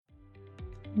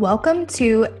Welcome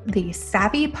to the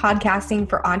Savvy Podcasting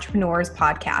for Entrepreneurs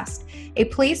podcast, a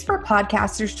place for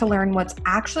podcasters to learn what's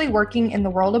actually working in the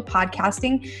world of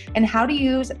podcasting and how to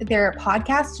use their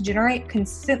podcast to generate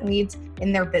consistent leads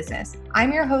in their business.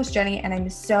 I'm your host, Jenny, and I'm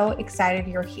so excited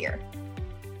you're here.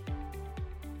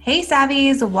 Hey,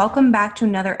 Savvies, welcome back to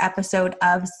another episode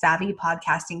of Savvy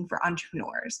Podcasting for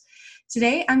Entrepreneurs.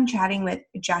 Today, I'm chatting with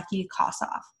Jackie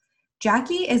Kossoff.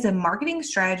 Jackie is a marketing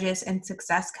strategist and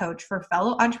success coach for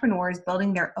fellow entrepreneurs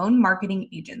building their own marketing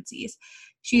agencies.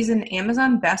 She's an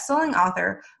Amazon bestselling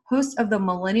author, host of the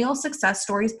Millennial Success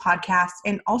Stories podcast,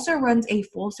 and also runs a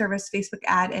full-service Facebook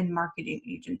ad and marketing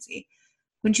agency.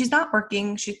 When she's not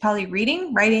working, she's probably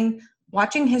reading, writing,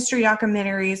 watching history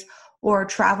documentaries, or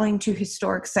traveling to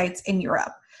historic sites in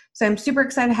Europe. So I'm super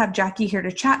excited to have Jackie here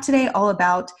to chat today all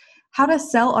about how to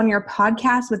sell on your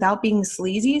podcast without being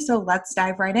sleazy. So let's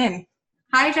dive right in.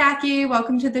 Hi, Jackie.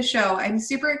 Welcome to the show. I'm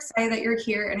super excited that you're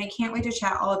here, and I can't wait to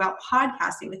chat all about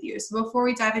podcasting with you. So before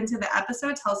we dive into the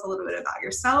episode, tell us a little bit about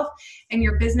yourself and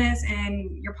your business and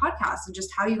your podcast and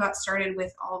just how you got started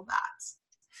with all of that.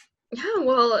 Yeah,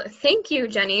 well, thank you,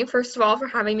 Jenny, first of all, for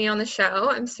having me on the show.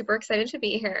 I'm super excited to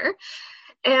be here.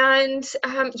 And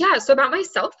so about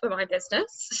myself and my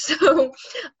business. So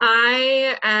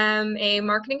I am a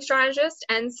marketing strategist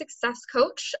and success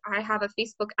coach. I have a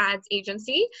Facebook ads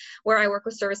agency where I work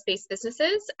with service-based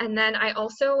businesses. And then I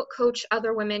also coach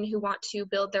other women who want to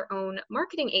build their own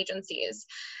marketing agencies.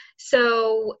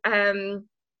 So, and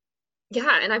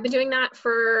I've been doing that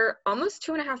for almost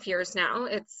 2.5 years now.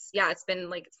 It's been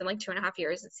like 2.5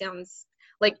 years. It sounds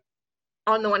like,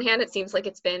 on the one hand, it seems like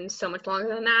it's been so much longer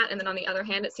than that. And then on the other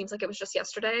hand, it seems like it was just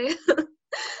yesterday. So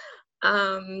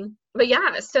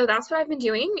that's what I've been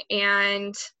doing.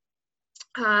 And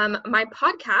my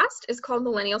podcast is called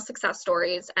Millennial Success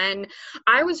Stories. And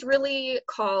I was really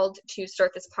called to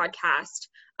start this podcast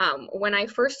when I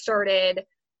first started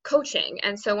coaching.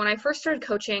 And so when I first started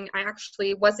coaching, I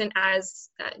actually wasn't as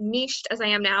niched as I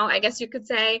am now, I guess you could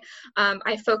say.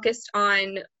 I focused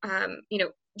on,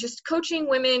 just coaching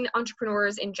women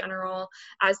entrepreneurs in general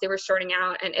as they were starting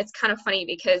out. And it's kind of funny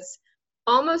because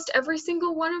almost every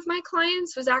single one of my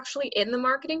clients was actually in the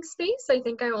marketing space. I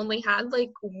think I only had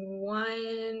like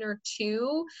 1 or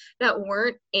 2 that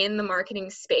weren't in the marketing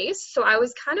space. So I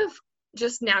was kind of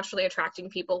just naturally attracting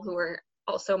people who were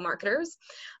also marketers.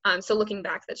 So looking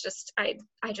back, that's just, I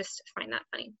just find that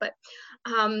funny. But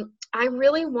I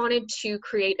really wanted to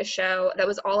create a show that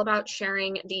was all about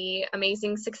sharing the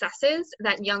amazing successes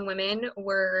that young women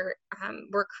were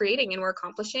creating and were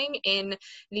accomplishing in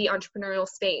the entrepreneurial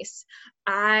space.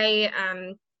 I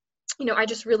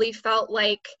just really felt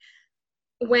like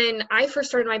when I first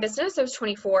started my business, I was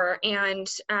 24, and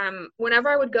whenever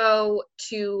I would go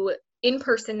to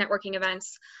in-person networking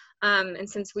events, and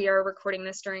since we are recording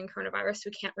this during coronavirus,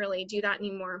 we can't really do that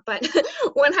anymore. But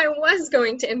when I was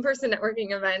going to in-person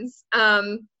networking events,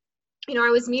 I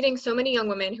was meeting so many young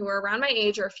women who were around my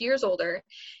age or a few years older,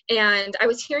 and I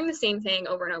was hearing the same thing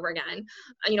over and over again.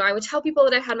 I would tell people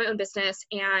that I had my own business,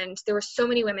 and there were so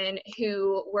many women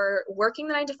who were working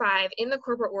the 9-to-5 in the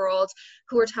corporate world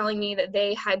who were telling me that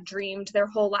they had dreamed their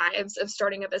whole lives of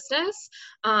starting a business.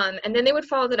 And then they would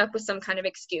follow that up with some kind of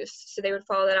excuse. So they would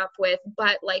follow that up with,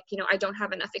 but I don't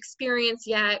have enough experience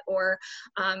yet, or,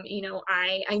 I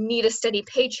need a steady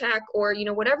paycheck, or,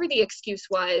 whatever the excuse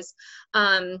was,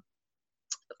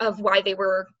 of why they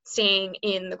were staying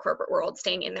in the corporate world,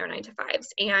 staying in their 9-to-5s.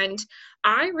 And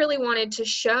I really wanted to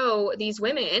show these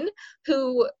women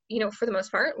who, for the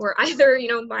most part were either,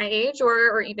 my age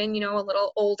or even, a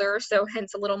little older. So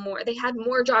hence a little more, they had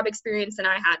more job experience than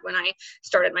I had when I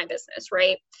started my business.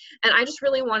 Right. And I just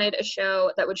really wanted a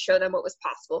show that would show them what was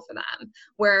possible for them,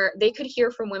 where they could hear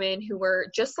from women who were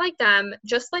just like them,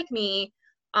 just like me,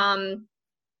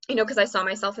 because I saw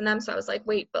myself in them. So I was like,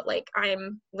 wait, but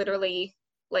I'm literally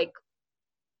like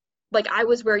I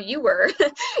was where you were, so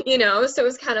it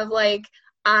was kind of like,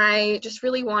 I just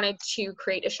really wanted to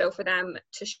create a show for them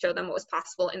to show them what was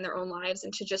possible in their own lives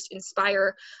and to just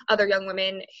inspire other young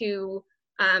women who,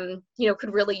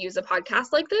 could really use a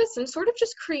podcast like this and sort of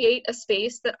just create a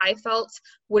space that I felt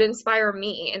would inspire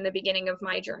me in the beginning of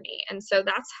my journey. And so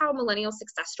that's how Millennial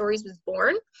Success Stories was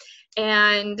born.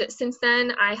 And since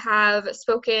then, I have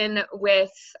spoken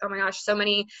with, oh my gosh, so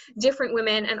many different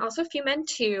women and also a few men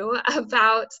too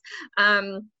about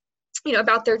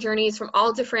about their journeys from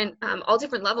all different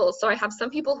levels. So I have some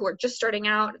people who are just starting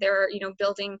out, they're,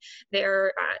 building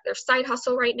their side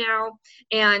hustle right now.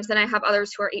 And then I have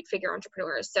others who are 8-figure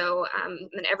entrepreneurs. So,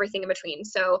 and everything in between.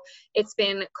 So it's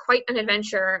been quite an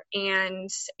adventure, and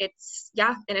it's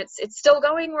still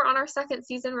going. We're on our 2nd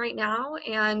season right now.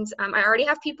 And, I already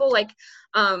have people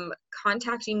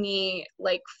contacting me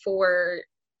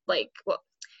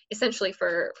essentially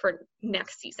for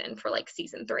next season, for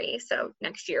season 3. So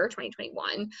next year,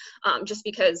 2021, just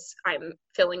because I'm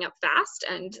filling up fast,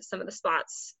 and some of the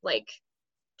spots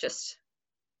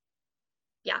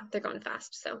they're going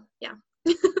fast. So yeah.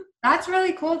 That's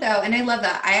really cool though. And I love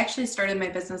that. I actually started my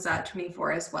business at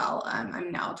 24 as well.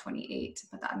 I'm now 28 to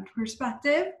put that in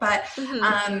perspective, but,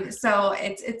 so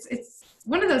it's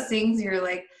one of those things you're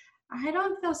like, I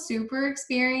don't feel super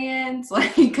experienced,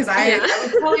 because I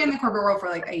was probably in the corporate world for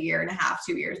a year and a half,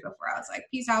 2 years before I was like,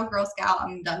 peace out, Girl Scout,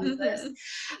 I'm done with this.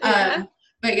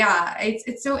 But yeah,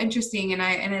 it's so interesting, and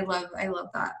I love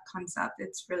that concept.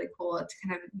 It's really cool to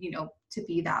kind of, to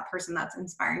be that person that's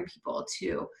inspiring people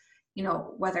to,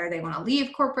 whether they want to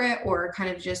leave corporate or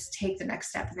kind of just take the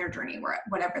next step in their journey,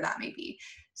 whatever that may be.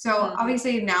 So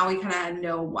obviously now we kind of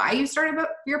know why you started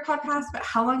your podcast, but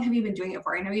how long have you been doing it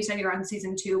for? I know you said you're on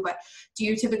season 2, but do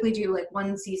you typically do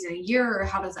 1 season a year, or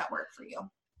how does that work for you?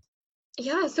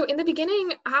 Yeah. So in the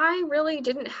beginning, I really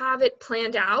didn't have it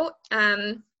planned out.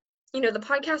 The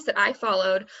podcasts that I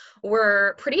followed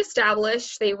were pretty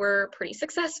established. They were pretty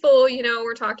successful.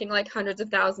 We're talking hundreds of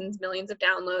thousands, millions of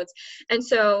downloads. And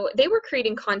so they were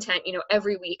creating content,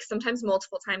 every week, sometimes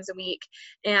multiple times a week,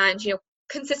 and,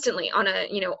 consistently on a,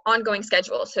 ongoing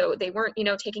schedule. So they weren't,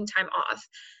 taking time off.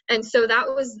 And so that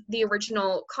was the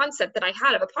original concept that I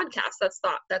had of a podcast.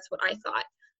 That's what I thought,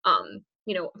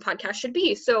 a podcast should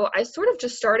be. So I sort of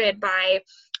just started by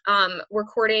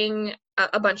recording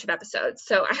a bunch of episodes.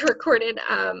 So I recorded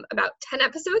about 10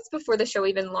 episodes before the show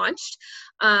even launched.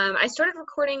 I started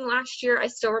recording last year. I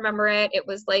still remember it. It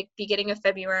was beginning of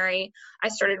February. I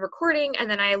started recording,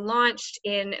 and then I launched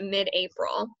in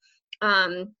mid-April.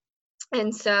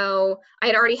 And so I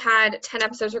had already had 10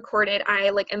 episodes recorded.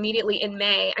 I immediately in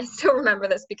May, I still remember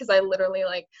this because I literally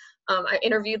I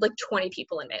interviewed 20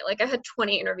 people in May. I had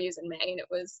 20 interviews in May, and it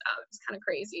was kind of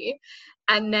crazy.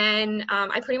 And then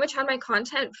I pretty much had my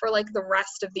content for the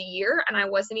rest of the year, and I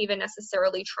wasn't even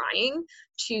necessarily trying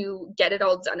to get it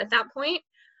all done at that point.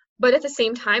 But at the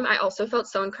same time, I also felt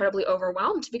so incredibly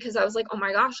overwhelmed because I was like, oh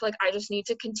my gosh, I just need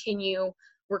to continue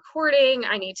recording.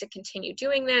 I need to continue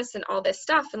doing this and all this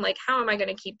stuff. And how am I going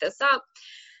to keep this up?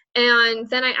 And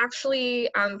then I actually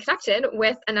connected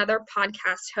with another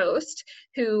podcast host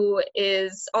who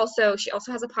she also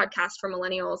has a podcast for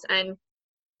millennials. And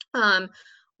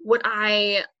what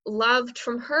I loved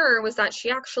from her was that she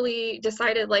actually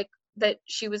decided that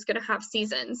she was going to have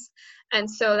seasons. And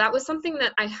so that was something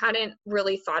that I hadn't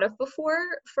really thought of before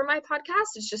for my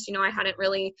podcast. It's just, I hadn't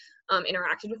really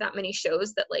interacted with that many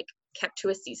shows that kept to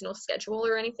a seasonal schedule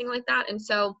or anything like that. And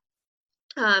so,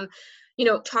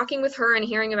 talking with her and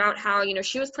hearing about how,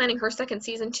 she was planning her 2nd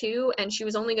season too, and she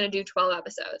was only going to do 12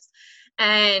 episodes.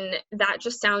 And that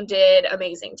just sounded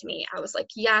amazing to me. I was like,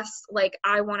 yes,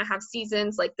 I want to have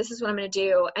seasons. This is what I'm going to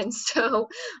do. And so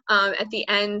at the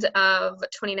end of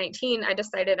 2019, I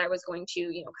decided I was going to,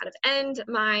 kind of end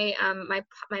my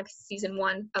my season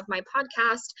 1 of my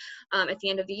podcast at the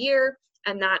end of the year,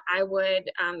 and that I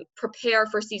would prepare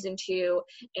for season 2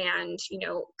 and,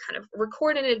 kind of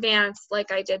record in advance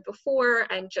like I did before,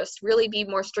 and just really be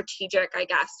more strategic, I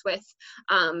guess, with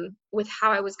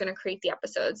how I was going to create the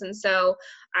episodes. And so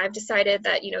I've decided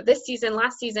that,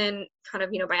 last season, kind of,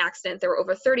 by accident, there were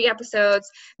over 30 episodes.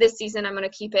 This season, I'm going to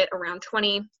keep it around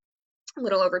 20, a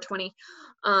little over 20.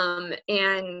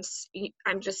 And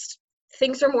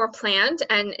things are more planned.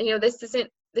 And,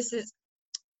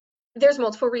 there's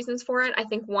multiple reasons for it. I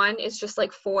think one is just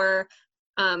for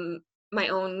my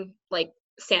own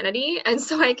sanity, and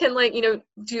so I can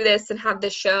do this and have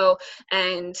this show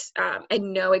and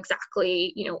know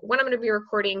exactly when I'm going to be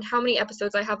recording, how many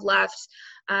episodes I have left,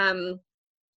 and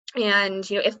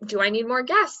if do I need more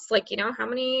guests, how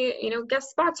many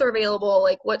guest spots are available,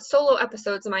 what solo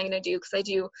episodes am I going to do, because I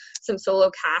do some solo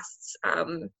casts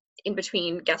in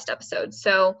between guest episodes.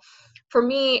 So for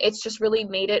me, it's just really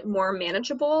made it more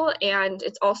manageable, and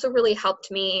it's also really helped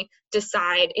me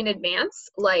decide in advance,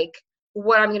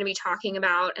 what I'm going to be talking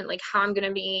about and how I'm going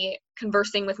to be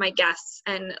conversing with my guests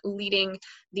and leading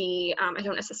the, I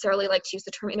don't necessarily like to use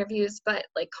the term interviews, but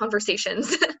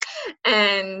conversations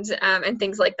and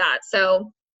things like that.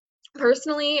 So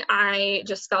personally, I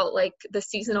just felt like the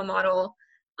seasonal model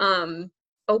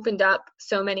opened up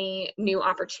so many new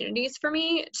opportunities for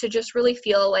me to just really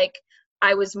feel like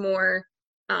I was more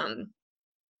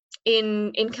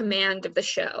in command of the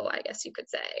show, I guess you could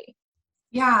say.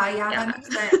 Yeah, that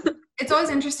makes sense. It's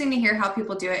always interesting to hear how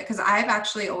people do it, because I've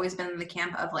actually always been in the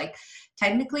camp of like,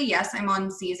 technically, yes, I'm on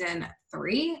season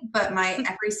 3, but my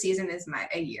every season is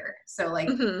a year. So like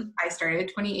I started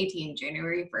 2018,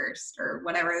 January 1st or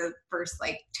whatever the first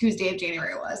like Tuesday of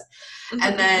January was.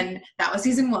 And then that was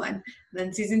season 1.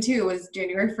 Then season 2 was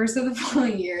January 1st of the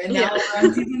following year. And now we're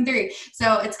on season 3.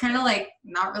 So it's kind of like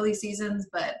not really seasons,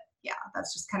 but yeah,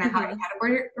 that's just kind of how I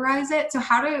categorize it. So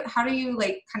how do you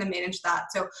like kind of manage that?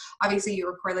 So obviously you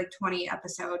record like 20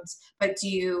 episodes, but do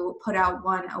you put out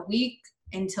one a week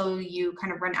until you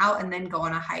kind of run out and then go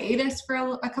on a hiatus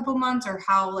for a couple months, or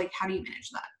how do you manage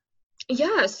that?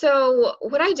 Yeah, so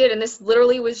what I did, and this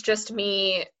literally was just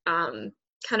me kind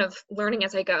of learning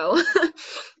as I go.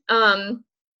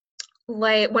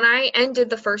 Like when I ended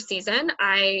the first season,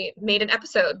 I made an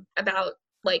episode about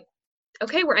like,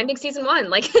 okay, we're ending season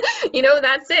 1. Like,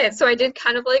 that's it. So I did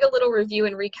kind of like a little review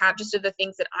and recap just of the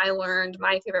things that I learned,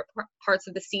 my favorite parts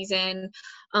of the season.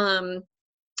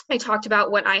 I talked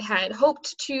about what I had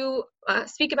hoped to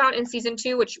speak about in season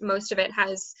 2, which most of it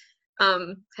has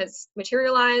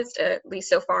materialized, at least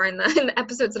so far in the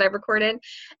episodes that I've recorded.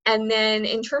 And then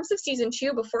in terms of season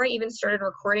 2, before I even started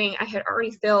recording, I had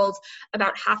already filled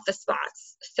about half the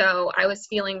spots. So I was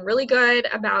feeling really good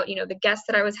about, the guests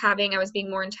that I was having. I was being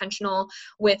more intentional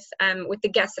with the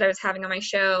guests that I was having on my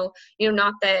show.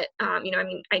 Not that,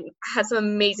 I had some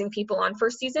amazing people on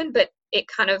first season, but it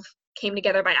kind of came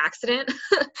together by accident.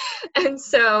 And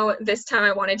so this time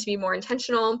I wanted to be more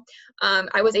intentional.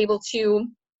 I was able to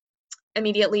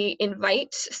immediately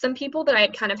invite some people that I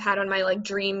had kind of had on my like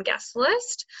dream guest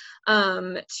list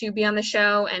to be on the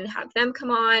show and have them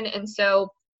come on. And so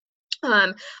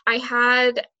I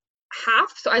had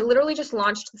so I literally just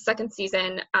launched the second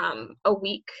season a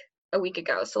week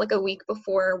ago. So like a week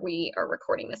before we are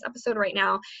recording this episode right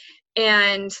now.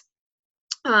 And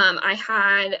I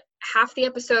had half the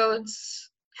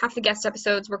guest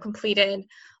episodes were completed.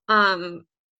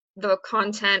 The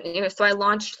content, so I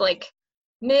launched like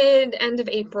end of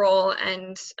April,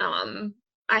 and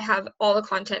I have all the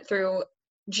content through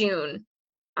June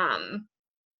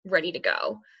ready to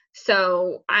go.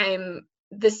 So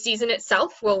the season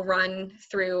itself will run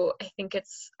through, I think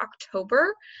it's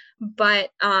October, but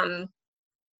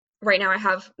right now I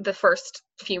have the first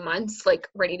few months like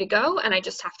ready to go, and I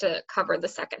just have to cover the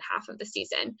second half of the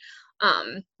season.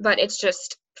 But it's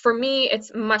just, for me,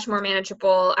 it's much more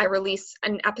manageable. I release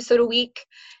an episode a week,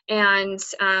 and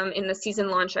in the season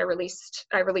launch, I released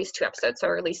 2 episodes. So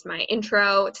I released my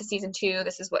intro to season 2,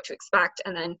 this is what to expect,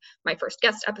 and then my first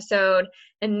guest episode,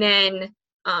 and then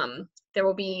there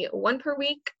will be 1 per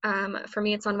week. For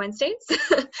me, it's on Wednesdays,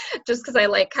 just because I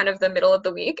like kind of the middle of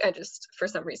the week. For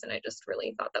some reason, I just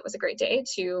really thought that was a great day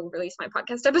to release my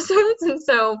podcast episodes. And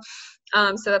so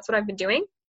that's what I've been doing.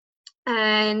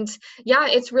 And yeah,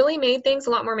 it's really made things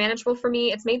a lot more manageable for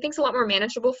me. It's made things a lot more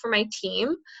manageable for my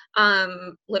team.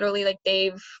 Literally, like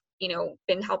they've,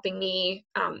 been helping me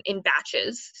in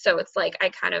batches. So it's like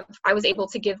I was able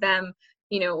to give them,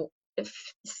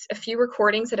 a few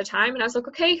recordings at a time, and I was like,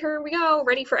 okay, here we go,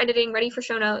 ready for editing, ready for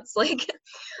show notes, like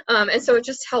and so it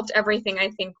just helped everything, I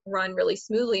think, run really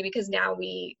smoothly, because now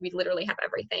we literally have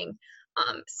everything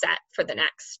set for the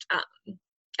next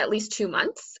at least 2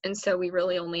 months, and so we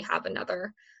really only have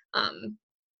another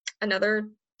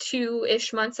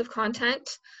 2-ish months of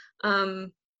content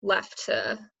left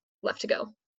to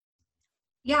go.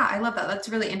 Yeah, I love that. That's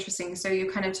really interesting. So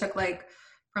you kind of took like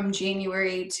from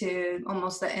January to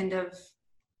almost the end of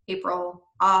April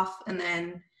off, and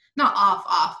then not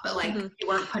off, but like you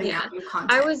weren't putting out new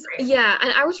content.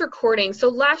 And I was recording. So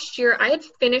last year I had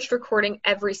finished recording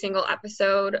every single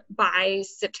episode by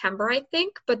September, I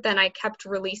think, but then I kept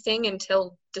releasing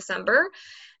until December.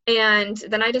 And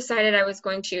then I decided I was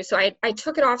going to, so I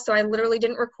took it off. So I literally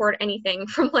didn't record anything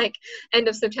from like end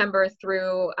of September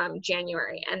through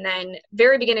January. And then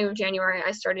very beginning of January,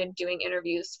 I started doing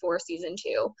interviews for season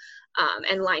 2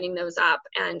 and lining those up.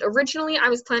 And originally I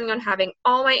was planning on having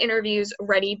all my interviews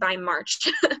ready by March,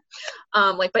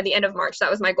 like by the end of March. That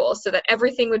was my goal, so that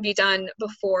everything would be done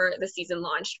before the season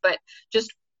launched. But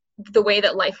just the way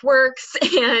that life works,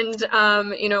 and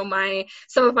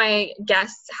some of my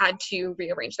guests had to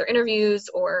rearrange their interviews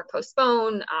or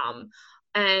postpone,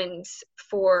 and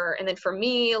then for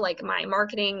me, like my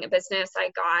marketing business, I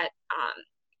got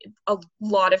a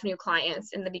lot of new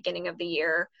clients in the beginning of the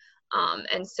year,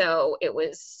 and so it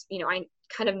was, I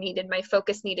kind of my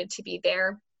focus needed to be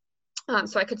there.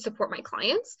 so I could support my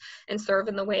clients and serve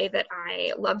in the way that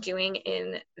I love doing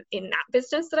in that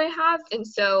business that I have. And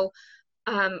so,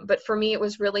 but for me, it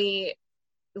was really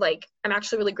like, I'm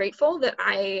actually really grateful that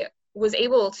I was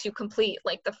able to complete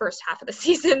like the first half of the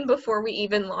season before we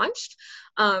even launched,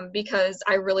 because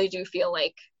I really do feel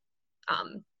like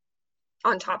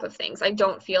on top of things. I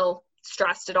don't feel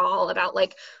stressed at all about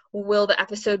like, will the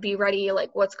episode be ready?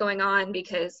 Like what's going on?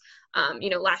 Because,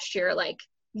 last year, like,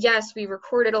 yes, we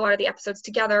recorded a lot of the episodes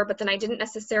together, but then I didn't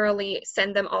necessarily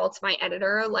send them all to my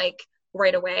editor, like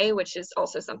right away, which is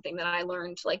also something that I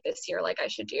learned like this year, like I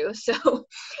should do. So,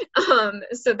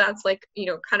 so that's like,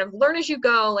 kind of learn as you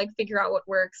go, like figure out what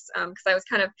works. Cause I was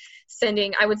kind of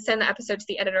I would send the episode to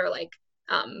the editor, like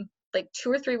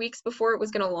 2 or 3 weeks before it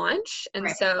was going to launch. And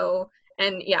Right. so,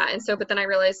 but then I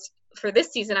realized for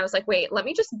this season, I was like, wait, let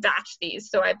me just batch these.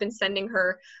 So I've been sending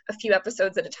her a few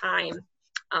episodes at a time.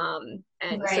 And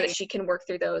Right. so that she can work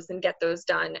through those and get those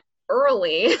done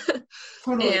early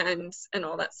Totally. and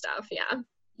all that stuff. Yeah.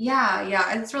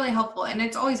 Yeah, it's really helpful. And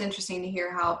it's always interesting to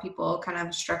hear how people kind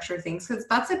of structure things, because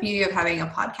that's the beauty of having a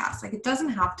podcast. Like, it doesn't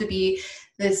have to be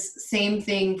this same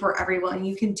thing for everyone.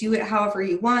 You can do it however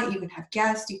you want. You can have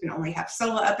guests, you can only have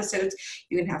solo episodes,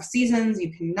 you can have seasons,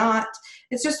 you cannot.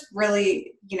 It's just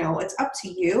really, it's up to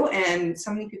you. And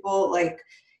so many people, like,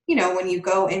 when you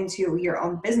go into your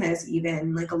own business,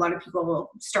 even like a lot of people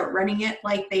will start running it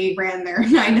like they ran their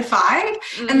 9 to 5,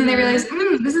 and then they realize,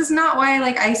 this is not why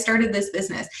like I started this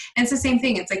business. And it's the same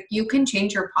thing. It's like, you can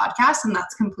change your podcast and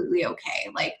that's completely okay.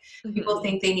 Like, people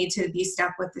think they need to be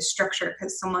stuck with the structure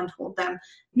because someone told them,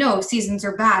 no, seasons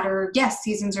are bad, or yes,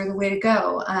 seasons are the way to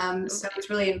go. So it's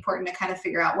really important to kind of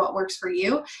figure out what works for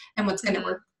you and what's going to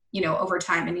work over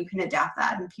time, and you can adapt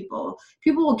that, and people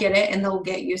will get it and they'll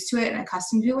get used to it and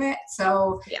accustomed to it.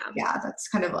 So yeah, that's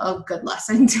kind of a good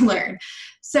lesson to learn.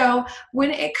 So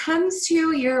when it comes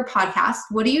to your podcast,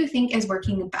 what do you think is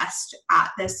working best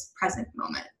at this present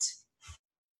moment?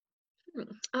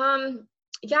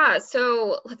 Yeah,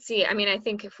 so let's see. I mean, I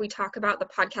think if we talk about the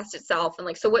podcast itself and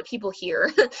like, so what people hear,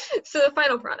 so the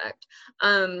final product,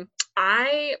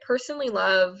 I personally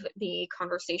love the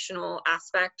conversational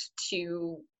aspect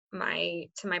to my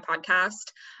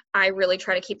podcast. I really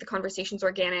try to keep the conversations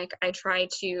organic. I try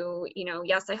to,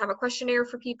 yes, I have a questionnaire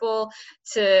for people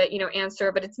to,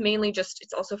 answer, but it's mainly just,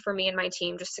 it's also for me and my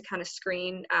team just to kind of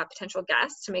screen potential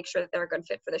guests to make sure that they're a good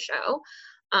fit for the show.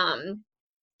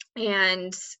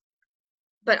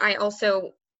 But I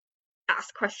also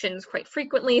ask questions quite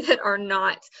frequently that are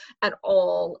not at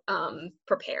all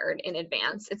prepared in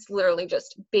advance. It's literally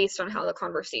just based on how the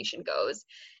conversation goes.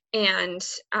 And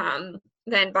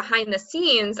then behind the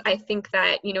scenes, I think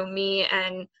that, me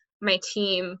and my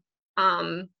team,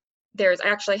 I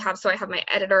have my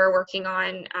editor working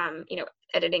on,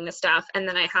 editing the stuff. And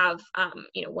then I have,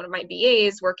 one of my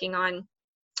VAs working on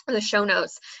the show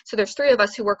notes. So there's 3 of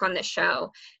us who work on this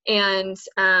show, and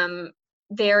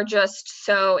they're just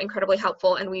so incredibly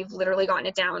helpful. And we've literally gotten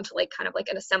it down to like kind of like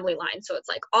an assembly line. So it's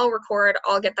like, I'll record,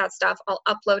 I'll get that stuff, I'll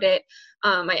upload it.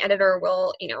 My editor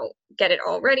will, get it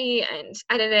all ready and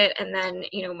edit it. And then,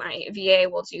 my VA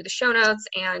will do the show notes,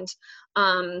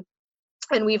 and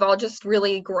we've all just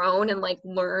really grown and like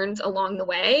learned along the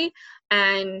way.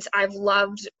 And I've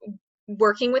loved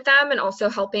working with them, and also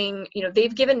helping,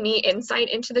 they've given me insight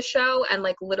into the show and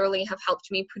like literally have helped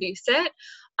me produce it.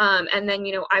 And then,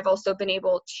 I've also been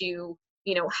able to,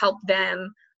 help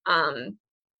them,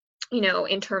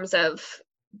 in terms of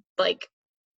like,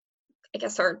 I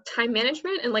guess, our time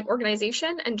management and like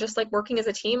organization and just like working as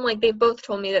a team. Like, they've both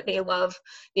told me that they love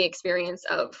the experience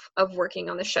of working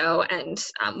on the show. And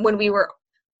when we were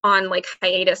on like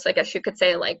hiatus, I guess you could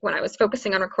say, like when I was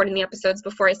focusing on recording the episodes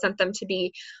before I sent them to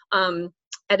be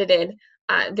edited,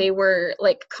 they were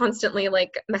like constantly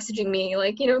like messaging me,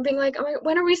 like, being like, oh,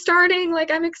 when are we starting?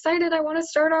 Like, I'm excited. I want to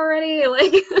start already.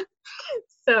 Like,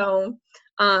 so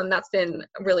that's been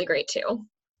really great too.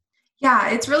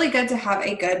 Yeah, it's really good to have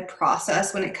a good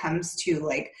process when it comes to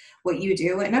like what you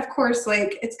do. And of course,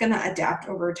 like, it's going to adapt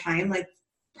over time. Like,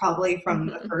 probably from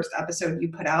the first episode you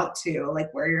put out to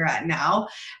like where you're at now,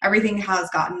 everything has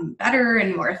gotten better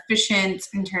and more efficient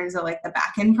in terms of like the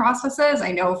back end processes.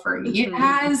 I know for me it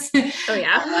has. Oh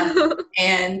yeah.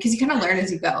 And because you kind of learn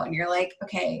as you go, and you're like,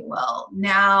 okay, well,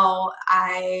 now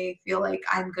I feel like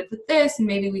I'm good with this, and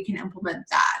maybe we can implement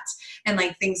that, and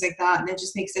like things like that. And it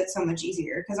just makes it so much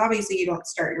easier, because obviously you don't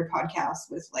start your podcast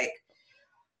with like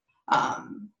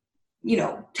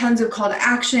tons of call to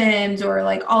actions or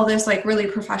like all this like really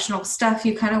professional stuff,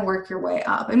 you kind of work your way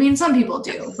up. I mean, some people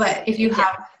do, but if you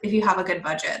have a good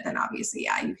budget, then obviously,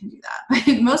 yeah, you can do that.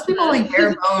 But most people like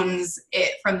bare bones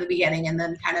it from the beginning and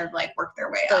then kind of like work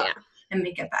their way up and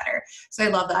make it better. So I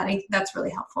love that. I think that's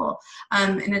really helpful.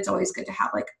 And it's always good to have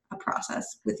like a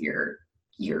process with your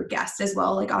guests as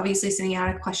well. Like obviously sending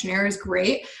out a questionnaire is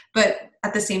great, but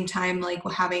at the same time, like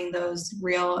having those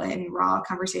real and raw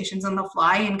conversations on the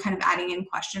fly and kind of adding in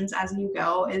questions as you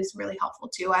go is really helpful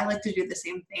too. I like to do the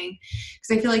same thing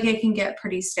because I feel like it can get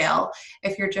pretty stale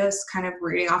if you're just kind of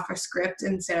reading off a script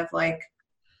instead of like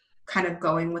kind of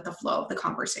going with the flow of the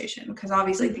conversation, because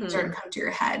obviously things are going to come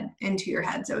into your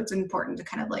head. So it's important to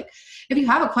kind of like, if you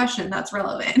have a question that's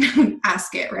relevant,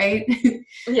 ask it, right?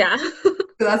 Yeah.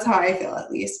 So that's how I feel, at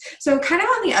least. So kind of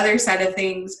on the other side of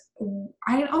things,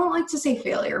 I don't like to say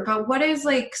failure, but what is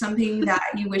like something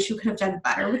that you wish you could have done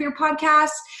better with your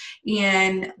podcast,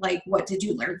 and like, what did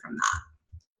you learn from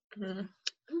that?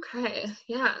 Okay.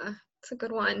 Yeah, it's a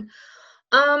good one.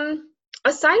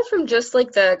 Aside from just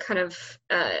like the kind of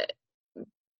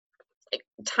like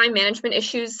time management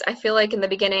issues, I feel like in the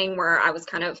beginning where I was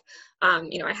kind of,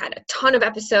 I had a ton of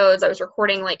episodes. I was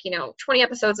recording like, 20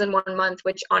 episodes in 1 month,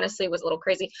 which honestly was a little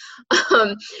crazy.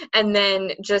 And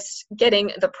then just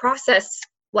getting the process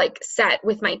like set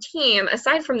with my team,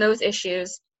 aside from those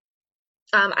issues,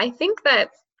 I think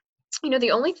that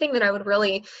the only thing that I would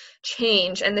really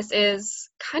change, and this is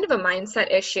kind of a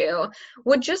mindset issue,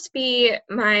 would just be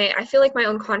I feel like my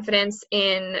own confidence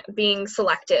in being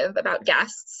selective about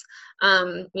guests.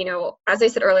 As I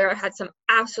said earlier, I had some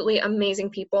absolutely amazing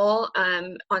people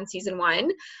on season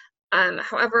 1.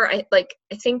 However, I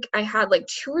think I had like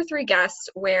 2 or 3 guests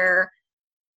where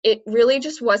it really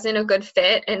just wasn't a good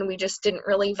fit and we just didn't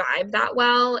really vibe that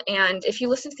well. And if you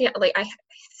listen to the,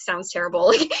 sounds terrible.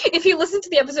 Like if you listen to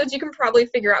the episodes, you can probably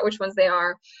figure out which ones they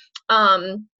are.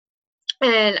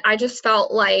 And I just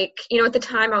felt like, at the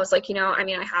time I was like,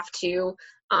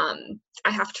 I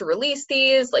have to release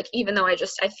these, like, even though I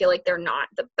feel like they're not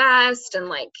the best. And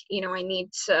like, I need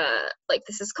to, like,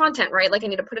 this is content, right? Like I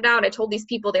need to put it out. I told these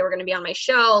people they were going to be on my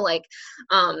show, like,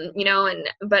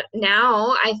 but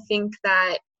now I think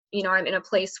that, I'm in a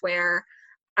place where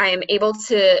I am able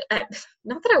to,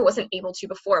 not that I wasn't able to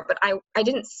before, but I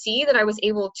didn't see that I was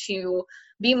able to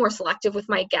be more selective with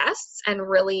my guests and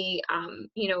really,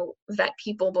 vet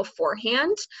people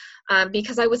beforehand,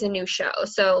 because I was a new show.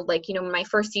 So like, my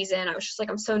first season, I was just like,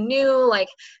 I'm so new, like,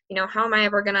 how am I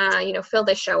ever gonna, fill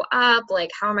this show up?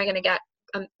 Like, how am I gonna get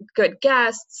good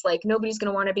guests? Like nobody's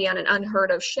going to want to be on an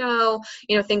unheard of show,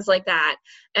 things like that.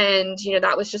 And,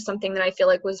 that was just something that I feel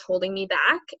like was holding me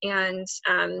back. And,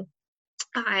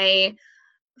 I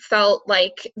felt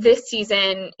like this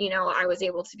season, I was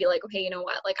able to be like, okay, you know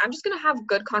what, like, I'm just going to have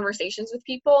good conversations with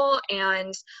people.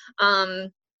 And,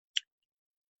 I'm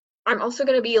also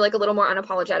going to be like a little more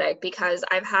unapologetic because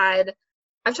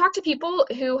I've talked to people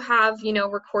who have,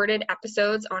 recorded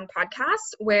episodes on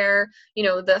podcasts where,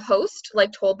 the host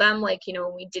like told them like,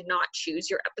 we did not choose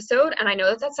your episode. And I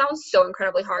know that sounds so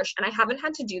incredibly harsh, and I haven't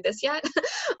had to do this yet,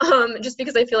 just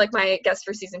because I feel like my guests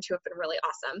for season 2 have been really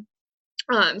awesome.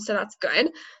 So that's good.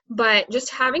 But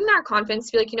just having that confidence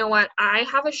to be like, you know what, I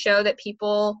have a show that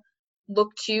people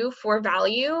look to for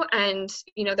value, and,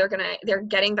 they're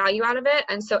getting value out of it.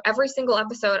 And so every single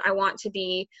episode I want to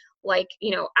be like,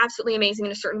 absolutely amazing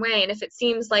in a certain way. And if it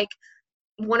seems like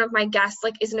one of my guests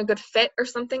like isn't a good fit or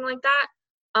something like that,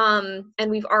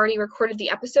 and we've already recorded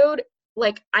the episode,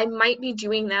 like I might be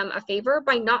doing them a favor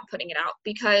by not putting it out,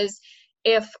 because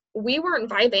if we weren't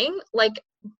vibing, like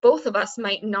both of us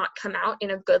might not come out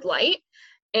in a good light.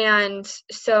 And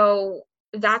so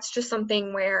that's just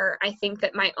something where I think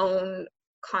that my own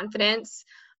confidence,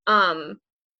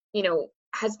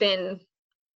 has been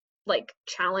like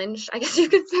challenged, I guess you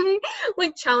could say,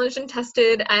 like challenged and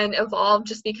tested and evolved,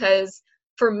 just because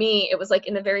for me, it was like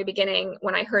in the very beginning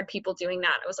when I heard people doing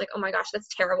that, I was like, oh my gosh,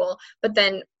 that's terrible. But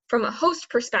then from a host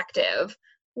perspective,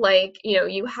 like,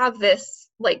 you have this,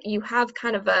 like, you have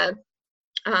kind of a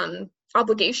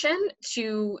obligation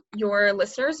to your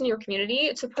listeners and your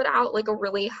community to put out like a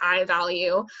really high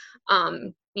value,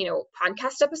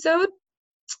 podcast episode.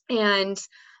 And,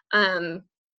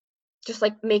 just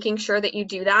like making sure that you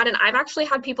do that. And I've actually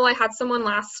had people, I had someone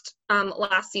last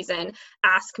season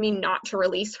ask me not to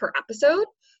release her episode.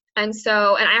 And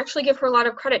I actually give her a lot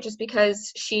of credit just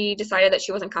because she decided that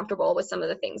she wasn't comfortable with some of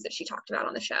the things that she talked about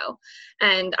on the show.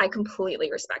 And I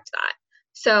completely respect that.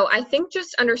 So I think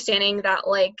just understanding that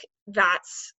like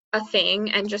that's a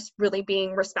thing, and just really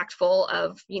being respectful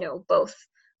of, both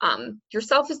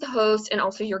yourself as the host and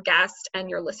also your guest and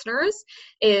your listeners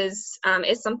is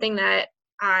something that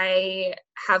I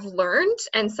have learned,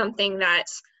 and something that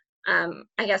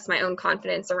I guess my own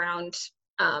confidence around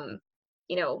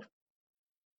you know,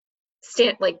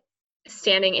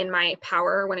 standing in my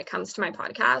power when it comes to my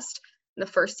podcast. In the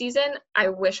first season, I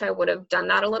wish I would have done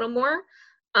that a little more,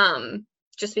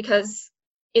 just because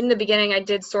in the beginning I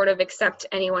did sort of accept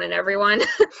anyone and everyone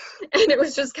and it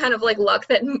was just kind of like luck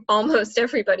that almost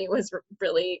everybody was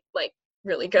really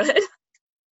good.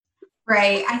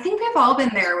 Right. I think we've all been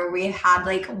there where we had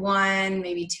like one,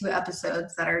 maybe two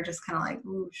episodes that are just kind of like,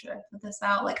 ooh, should I put this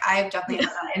out? Like I've definitely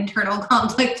had that internal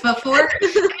conflict before.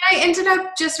 And I ended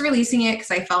up just releasing it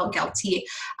because I felt guilty.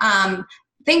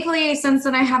 Thankfully, since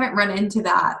then I haven't run into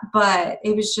that, but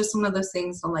it was just one of those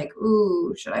things. I'm like,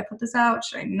 ooh, should I put this out?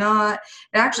 Should I not?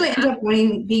 It actually ended up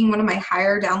being one of my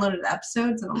higher downloaded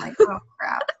episodes, and I'm like, oh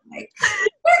crap! Like,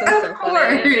 of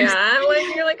course, yeah.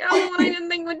 Like you're like, oh, I didn't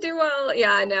think would do well.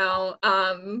 Yeah, I know.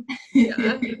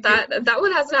 Yeah, that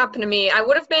one hasn't happened to me. I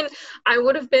would have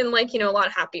been like, a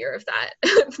lot happier if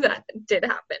that did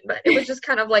happen. But it was just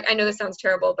kind of like, I know this sounds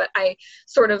terrible, but I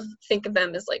sort of think of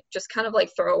them as like just kind of like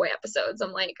throwaway episodes.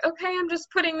 I'm like, okay, I'm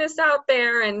just putting this out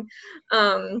there, and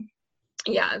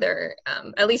yeah, they're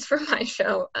at least for my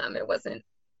show, it wasn't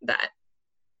that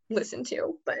listened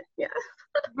to, but yeah.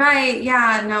 Right.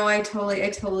 Yeah. No, I totally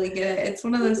get it. It's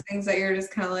one of those things that you're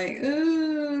just kind of like,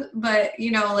 ooh, but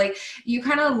like you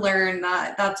kind of learn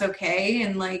that that's okay.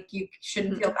 And like, you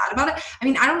shouldn't feel bad about it. I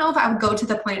mean, I don't know if I would go to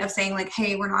the point of saying like,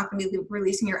 hey, we're not going to be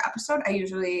releasing your episode.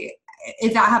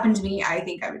 If that happened to me, I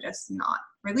think I would just not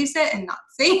release it and not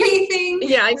say anything.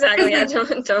 Yeah, exactly. Yeah, don't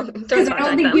because I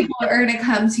don't think people are going to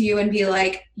come to you and be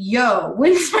like, yo,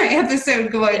 when's my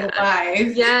episode going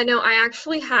live? Yeah, no, I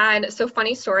actually had, so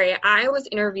funny story, I was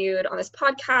interviewed on this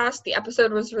podcast, the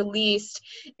episode was released,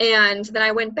 and then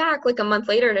I went back like a month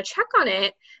later to check on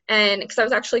it, and because I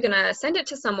was actually going to send it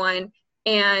to someone,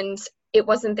 and it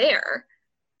wasn't there.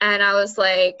 And I was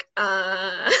like,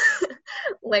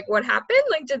 like what happened?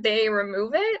 Like, did they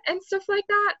remove it and stuff like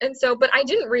that? And so, but I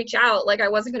didn't reach out. Like, I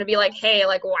wasn't going to be like, hey,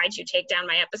 like, why'd you take down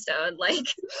my episode? Like,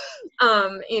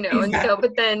 exactly. And so,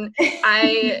 but then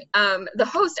the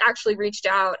host actually reached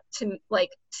out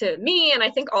to me, and I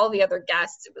think all the other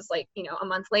guests, it was like, a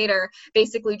month later,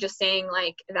 basically just saying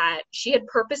like that she had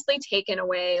purposely taken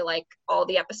away like all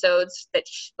the episodes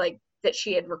that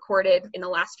she had recorded in the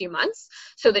last few months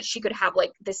so that she could have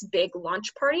like this big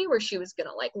launch party where she was going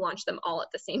to like launch them all at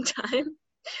the same time.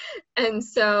 And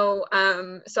so,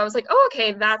 so I was like, oh,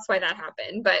 okay, that's why that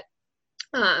happened. But,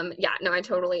 yeah, no, I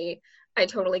totally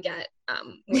get,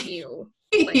 what you,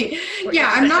 like, yeah,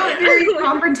 I'm not very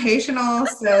confrontational,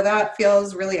 so that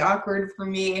feels really awkward for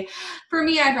me. For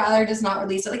me, I'd rather just not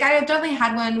release it. Like, I definitely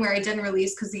had one where I didn't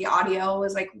release because the audio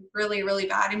was like really, really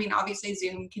bad. I mean, obviously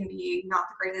Zoom can be not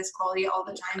the greatest quality all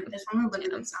the time, but this one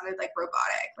literally sounded like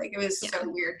robotic. Like, it was so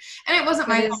weird. And it wasn't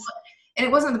my fault. And it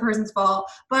wasn't the person's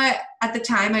fault, but at the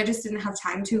time I just didn't have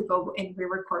time to go and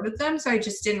re-record with them. So I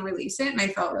just didn't release it, and I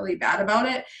felt really bad about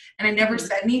it. And I never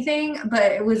said anything,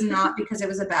 but it was not because it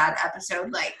was a bad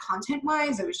episode, like content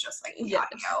wise, it was just like the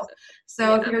audio.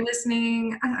 So if you're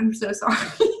listening, I'm so sorry.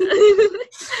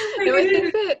 No, I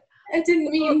think that I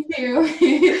didn't mean to.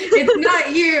 It's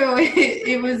not you.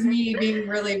 It was me being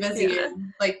really busy. Yeah.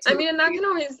 And, like, I mean, that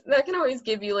can always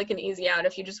give you like an easy out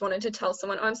if you just wanted to tell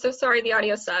someone, oh, I'm so sorry, the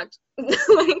audio sucked.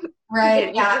 Like,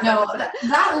 right. Yeah. No,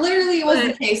 that literally was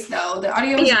the case though. The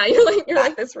audio was you're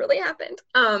like this really happened.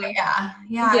 Yeah.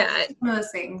 It's one of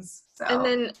those things. So. And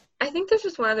then I think there's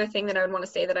just one other thing that I would want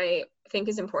to say that I think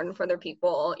is important for other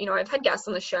people. I've had guests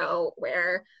on the show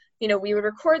where we would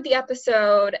record the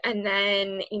episode, and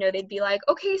then, they'd be like,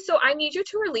 okay, so I need you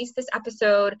to release this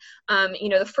episode,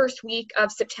 the first week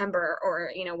of September, or,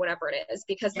 whatever it is,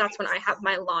 because that's when I have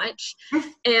my launch.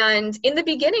 And in the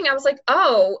beginning I was like,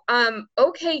 oh,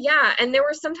 okay, yeah. And there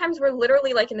were some times where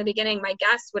literally like in the beginning, my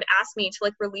guests would ask me to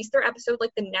like release their episode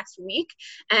like the next week.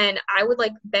 And I would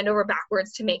like bend over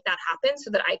backwards to make that happen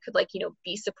so that I could like,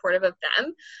 be supportive of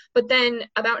them. But then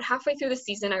about halfway through the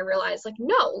season, I realized like,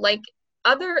 no, like,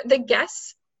 the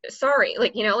guests, sorry,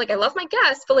 like, like I love my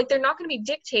guests, but like they're not going to be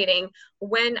dictating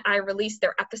when I release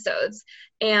their episodes.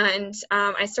 And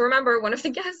I still remember one of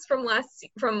the guests from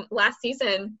last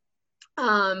season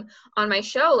on my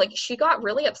show, like she got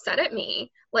really upset at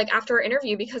me like after our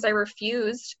interview because I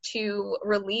refused to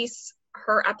release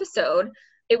her episode.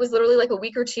 It was literally like a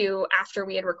week or two after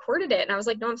we had recorded it. And I was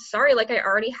like, no, I'm sorry. Like, I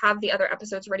already have the other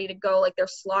episodes ready to go. Like, they're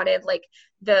slotted. Like,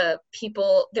 the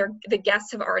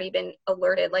guests have already been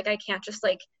alerted. Like, I can't just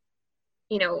like,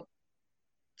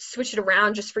 switch it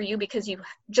around just for you because you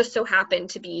just so happen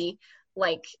to be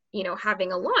like, you know,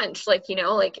 having a launch. Like, you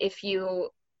know, like if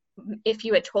you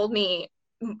had told me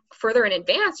further in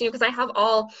advance, you know, because I have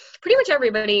pretty much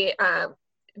everybody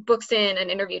books in an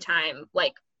interview time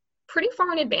like pretty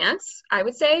far in advance, I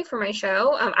would say, for my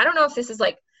show. I don't know if this is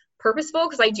like purposeful,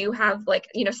 because I do have like,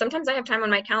 you know, sometimes I have time on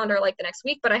my calendar like the next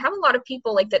week, but I have a lot of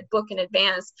people like that book in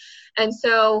advance. And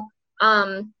so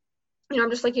you know, I'm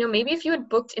just like, you know, maybe if you had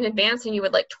booked in advance and you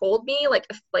had like told me like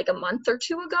a month or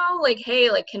two ago, like,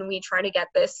 hey, like, can we try to get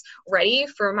this ready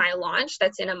for my launch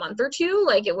that's in a month or two?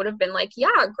 Like, it would have been like,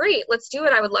 yeah, great, let's do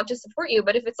it. I would love to support you.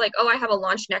 But if it's like, oh, I have a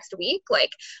launch next week,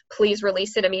 like, please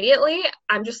release it immediately,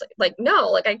 I'm just like, no,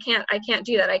 like, I can't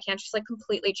do that. I can't just like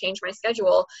completely change my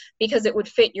schedule because it would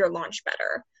fit your launch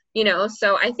better. You know,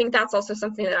 so I think that's also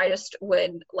something that I just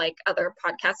would like other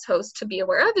podcast hosts to be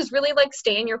aware of, is really like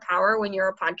stay in your power when you're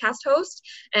a podcast host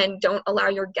and don't allow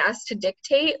your guests to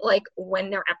dictate like when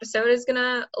their episode is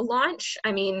gonna launch.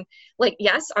 I mean, like,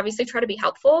 yes, obviously try to be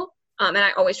helpful. And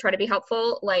I always try to be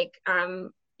helpful. Like,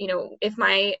 you know, if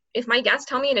my guests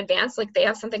tell me in advance, like they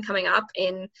have something coming up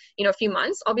in, you know, a few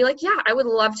months, I'll be like, yeah, I would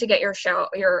love to get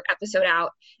your episode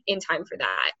out in time for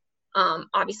that.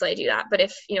 Obviously I do that, but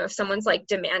if, you know, if someone's like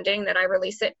demanding that I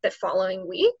release it the following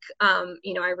week,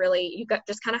 you know,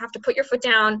 just kind of have to put your foot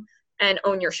down and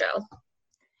own your show.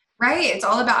 Right. It's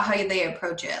all about how they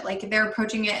approach it. Like if they're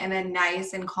approaching it in a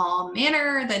nice and calm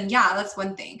manner, then yeah, that's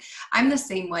one thing. I'm the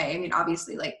same way. I mean,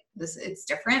 obviously like this, it's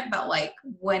different, but like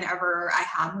whenever I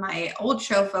have my old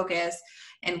show Focus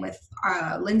and with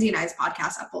Lindsay and I's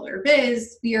podcast, Upholder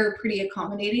Biz, we are pretty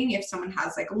accommodating if someone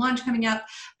has like a launch coming up.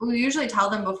 But we usually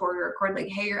tell them before we record, like,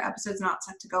 hey, your episode's not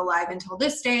set to go live until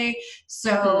this day.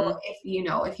 So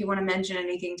if you want to mention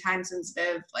anything time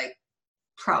sensitive, like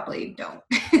probably don't.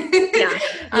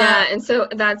 Yeah. And so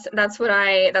that's what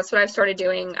I've started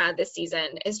doing this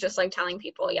season, is just like telling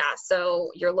people, yeah, so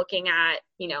you're looking at,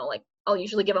 you know, like I'll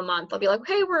usually give a month. I'll be like,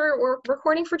 hey, we're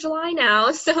recording for July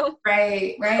now. So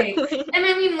right. And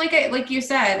I mean, like you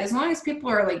said, as long as people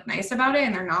are like nice about it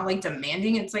and they're not like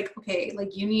demanding, it's like, okay,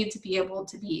 like you need to be able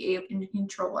to be in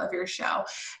control of your show.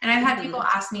 And I've had people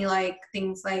ask me like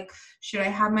things like, should I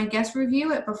have my guest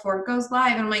review it before it goes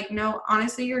live? And I'm like, no,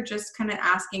 honestly, you're just kind of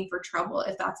asking for trouble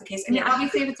if that's the case. I mean,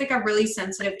 obviously if it's like a really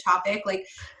sensitive topic, like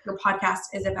your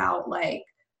podcast is about like,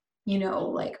 you know,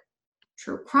 like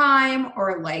true crime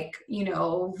or like, you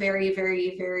know, very,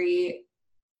 very, very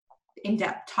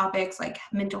in-depth topics like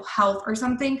mental health or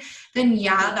something, then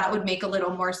yeah, that would make a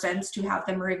little more sense to have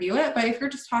them review it. But if you're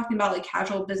just talking about like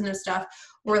casual business stuff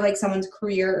or like someone's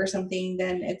career or something,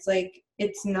 then it's like,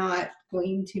 it's not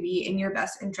going to be in your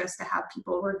best interest to have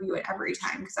people review it every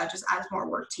time, because that just adds more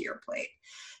work to your plate.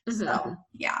 So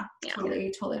yeah,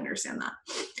 totally understand that.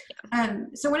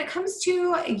 So when it comes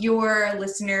to your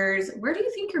listeners, where do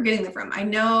you think you're getting them from? I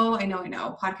know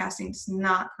podcasting does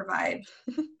not provide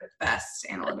the best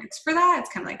analytics for that.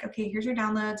 It's kind of like, okay, here's your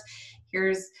downloads.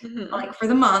 Here's like for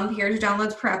the month, here's your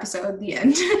downloads per episode, the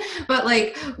end. But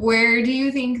like, where do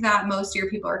you think that most of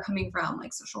your people are coming from?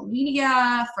 Like social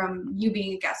media, from you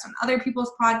being a guest on other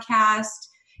people's podcasts,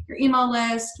 your email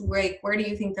list? Like, where do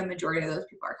you think the majority of those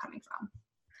people are coming from?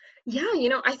 Yeah, you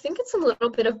know, I think it's a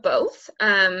little bit of both.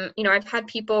 You know, I've had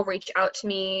people reach out to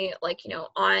me, like, you know,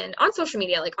 on social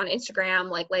media, like on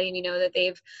Instagram, like letting me know that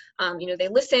they've, you know, they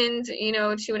listened, you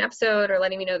know, to an episode, or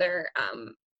letting me know their,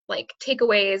 like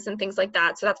takeaways and things like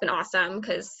that. So that's been awesome,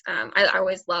 because I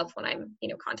always love when I'm, you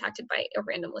know, contacted by a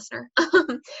random listener.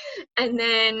 And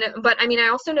then, but I mean, I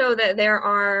also know that there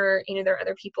are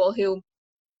other people who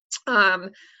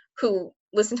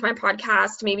listen to my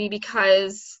podcast, maybe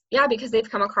because they've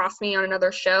come across me on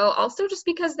another show. Also just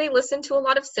because they listen to a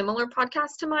lot of similar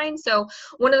podcasts to mine. So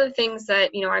one of the things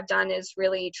that, you know, I've done is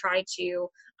really try to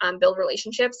build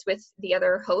relationships with the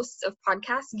other hosts of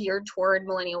podcasts geared toward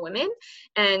millennial women.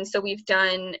 And so we've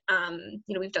done,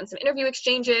 we've done some interview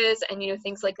exchanges and, you know,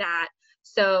 things like that.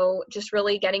 So just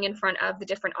really getting in front of the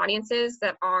different audiences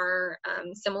that are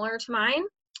similar to mine,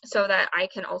 so that I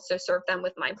can also serve them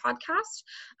with my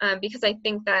podcast. Because I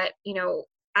think that, you know,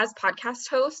 as podcast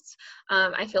hosts,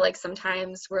 I feel like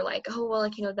sometimes we're like, oh, well,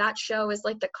 like, you know, that show is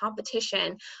like the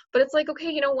competition. But it's like, okay,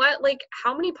 you know what? Like,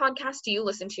 how many podcasts do you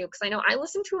listen to? Because I know I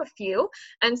listen to a few.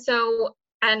 And so,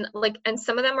 and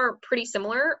some of them are pretty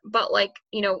similar, but like,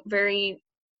 you know,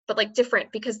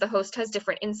 different, because the host has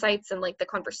different insights and like the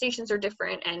conversations are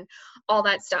different and all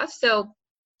that stuff. So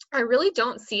I really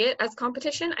don't see it as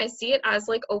competition. I see it as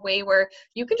like a way where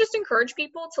you can just encourage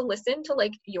people to listen to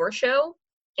like your show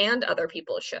and other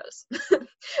people's shows.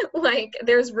 Like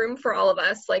there's room for all of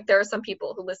us. Like there are some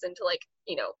people who listen to like,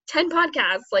 10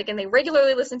 podcasts, like, and they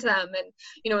regularly listen to them. And,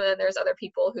 then there's other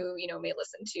people who, may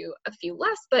listen to a few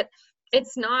less, but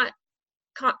it's not,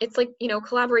 it's like,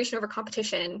 collaboration over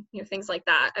competition, things like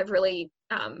that. I've really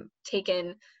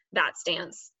taken that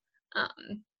stance.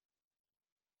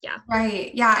 Yeah.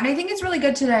 Right. Yeah. And I think it's really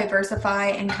good to diversify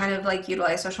and kind of like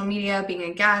utilize social media, being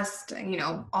a guest,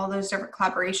 all those different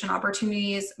collaboration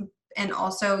opportunities. And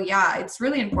also, yeah, it's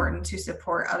really important to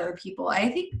support other people. I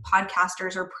think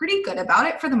podcasters are pretty good about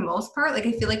it for the most part. Like,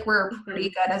 I feel like we're pretty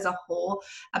good as a whole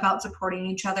about supporting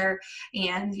each other.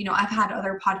 And, I've had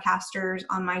other podcasters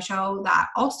on my show that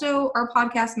also are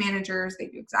podcast managers. They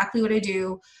do exactly what I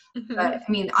do. But I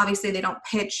mean, obviously they don't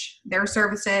pitch their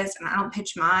services and I don't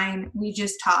pitch mine. We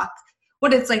just talk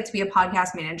what it's like to be a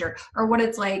podcast manager or what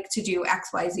it's like to do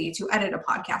XYZ, to edit a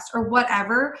podcast or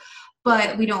whatever.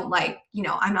 But we don't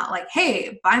I'm not like,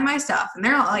 hey, buy my stuff. And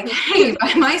they're not like, hey,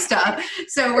 buy my stuff.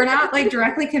 So we're not like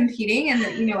directly competing. And,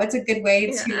 it's a good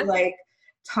way to like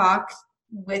talk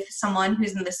with someone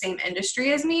who's in the same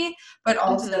industry as me, but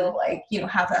also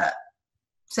have a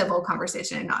civil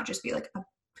conversation and not just be like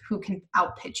who can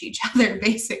outpitch each other,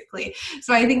 basically.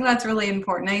 So I think that's really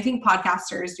important. I think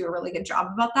podcasters do a really good job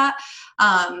about that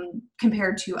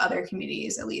compared to other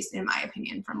communities, at least in my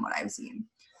opinion, from what I've seen.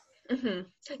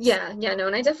 Yeah, no,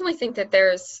 and I definitely think that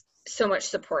there's so much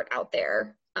support out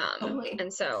there. Totally.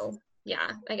 And so,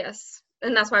 yeah, I guess,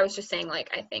 and that's why I was just saying, like,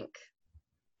 I think,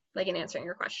 like, in answering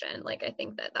your question, like, I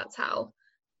think that that's how,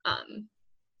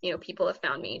 people have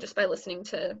found me just by listening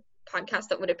to podcasts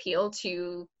that would appeal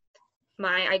to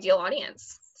my ideal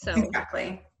audience. So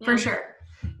exactly, for sure.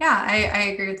 Yeah, I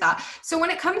agree with that. So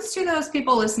when it comes to those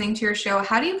people listening to your show,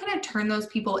 how do you kind of turn those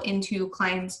people into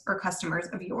clients or customers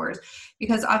of yours?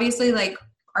 Because obviously, like,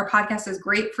 our podcast is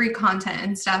great free content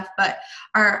and stuff, but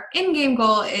our in-game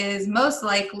goal is most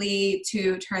likely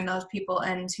to turn those people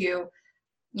into,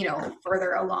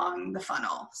 further along the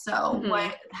funnel. So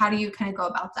how do you kind of go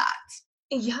about that?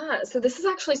 Yeah, so this is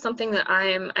actually something that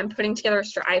I'm putting together.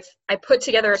 I put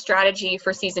together a strategy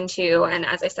for season 2, and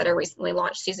as I said, I recently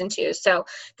launched season 2. So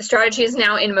the strategy is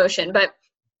now in motion. But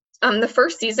the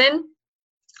first season,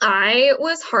 I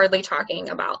was hardly talking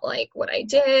about like what I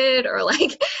did or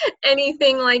like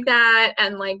anything like that.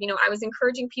 And like, I was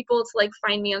encouraging people to like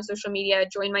find me on social media,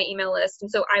 join my email list.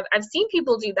 And so I've seen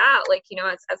people do that. Like,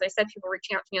 as I said, people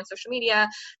reaching out to me on social media,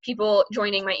 people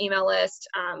joining my email list,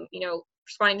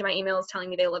 responding to my emails, telling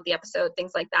me they love the episode,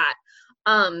 things like that.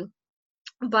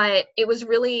 But it was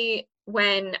really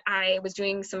when I was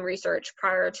doing some research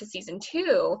prior to season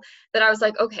 2 that I was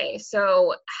like, okay,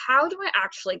 so how do I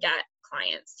actually get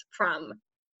clients from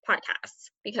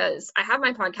podcasts? Because I have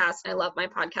my podcast and I love my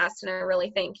podcast. And I really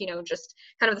think, just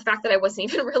kind of the fact that I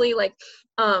wasn't even really like,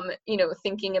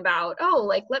 thinking about, oh,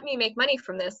 like, let me make money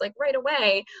from this, like right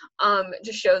away,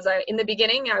 just shows in the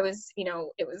beginning, I was,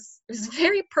 it was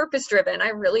very purpose driven. I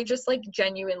really just like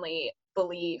genuinely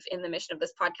believe in the mission of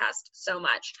this podcast so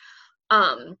much.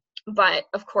 But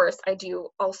of course I do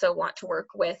also want to work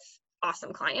with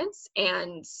awesome clients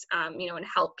and, and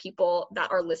help people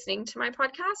that are listening to my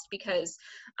podcast because,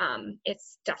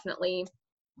 it's definitely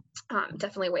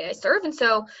a way I serve. And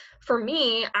so for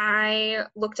me, I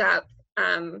looked up,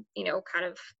 kind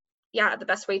of, the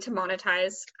best way to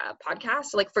monetize a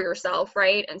podcast, like for yourself.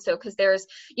 Right. And so, cause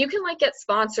you can like get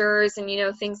sponsors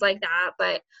and, things like that,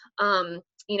 but,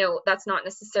 that's not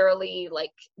necessarily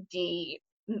like the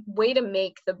way to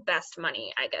make the best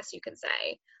money, I guess you can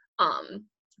say.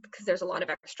 Because there's a lot of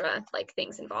extra like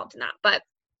things involved in that. But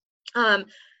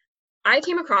I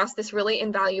came across this really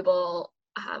invaluable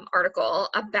article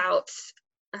about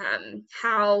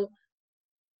how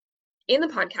in the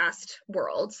podcast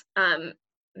world,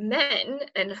 men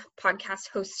and podcasts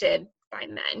hosted by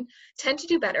men tend to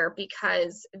do better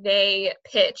because they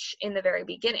pitch in the very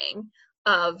beginning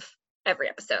of every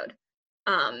episode.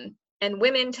 And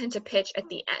women tend to pitch at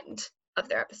the end of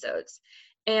their episodes.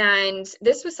 And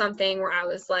this was something where I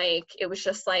was like, it was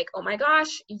just like, oh my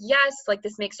gosh, yes, like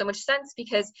this makes so much sense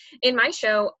because in my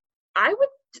show, I would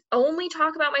only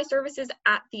talk about my services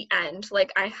at the end.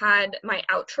 Like I had my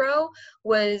outro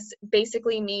was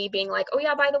basically me being like, oh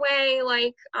yeah, by the way,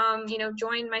 like,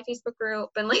 join my Facebook group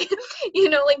and like,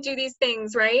 like do these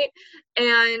things. Right.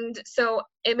 And so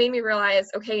it made me realize,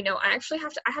 okay, no, I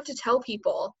have to tell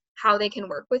people how they can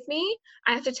work with me.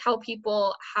 I have to tell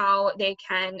people how they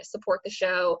can support the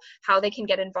show, how they can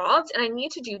get involved. And I need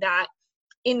to do that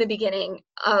in the beginning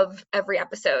of every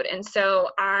episode. And so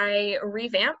I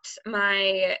revamped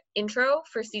my intro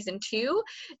for season 2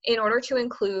 in order to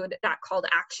include that call to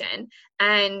action.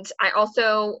 And I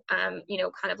also,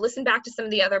 kind of listened back to some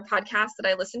of the other podcasts that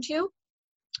I listened to.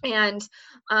 And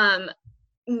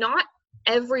not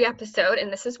every episode,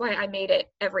 and this is why I made it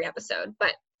every episode,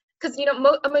 but because,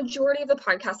 a majority of the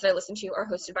podcasts that I listen to are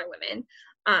hosted by women.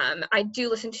 I do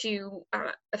listen to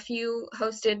a few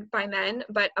hosted by men,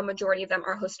 but a majority of them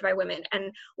are hosted by women.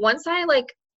 And once I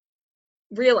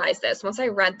realized this, once I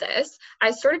read this,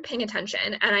 I started paying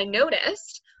attention, and I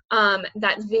noticed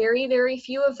that very, very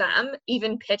few of them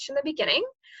even pitch in the beginning.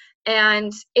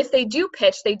 And if they do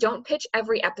pitch, they don't pitch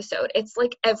every episode. It's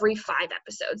like every 5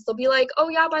 episodes. They'll be like, oh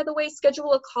yeah, by the way,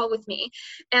 schedule a call with me.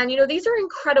 And, these are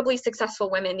incredibly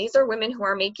successful women. These are women who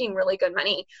are making really good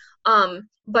money.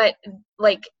 But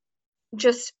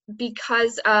just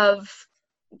because of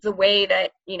the way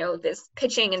that, this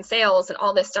pitching and sales and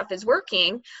all this stuff is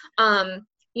working,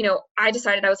 I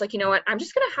decided, I was like, you know what, I'm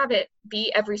just going to have it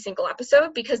be every single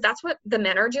episode, because that's what the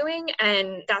men are doing,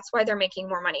 and that's why they're making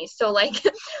more money. So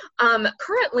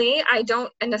currently I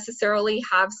don't necessarily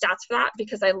have stats for that,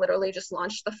 because I literally just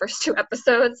launched the first 2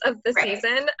 episodes of the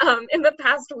season in the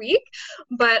past week,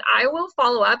 but I will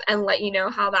follow up and let you know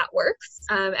how that works.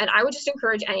 And I would just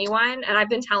encourage anyone, and I've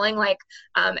been telling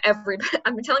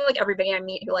everybody I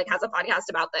meet who has a podcast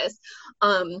about this,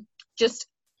 just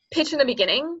pitch in the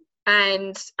beginning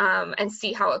and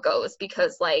see how it goes,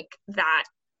 because that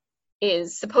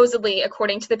is supposedly,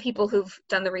 according to the people who've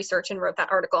done the research and wrote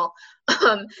that article,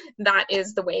 that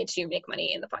is the way to make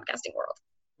money in the podcasting world.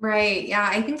 Right. Yeah,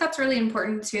 I think that's really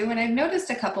important too. And I've noticed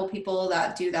a couple people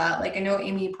that do that. I know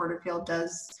Amy Porterfield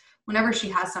does whenever she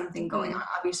has something going on.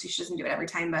 Obviously she doesn't do it every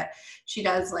time, but she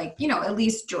does at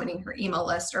least joining her email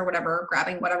list or whatever,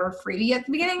 grabbing whatever freebie at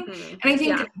the beginning. And I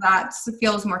think that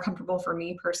feels more comfortable for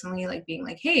me personally, being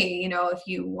hey, if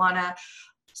you want to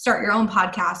start your own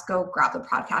podcast, go grab the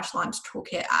podcast launch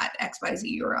toolkit at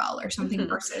XYZ URL or something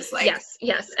versus yes.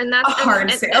 And that's a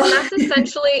hard sale. And that's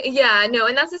essentially,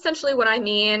 and that's essentially what I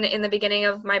mean in the beginning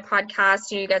of my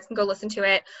podcast. You guys can go listen to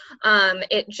it.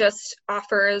 I just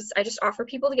offer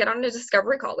people to get on a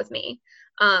discovery call with me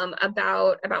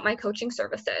about my coaching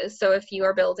services. So if you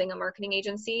are building a marketing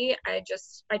agency, I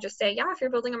just say, if you're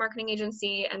building a marketing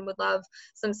agency and would love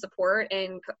some support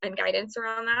and guidance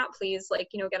around that, please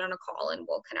get on a call and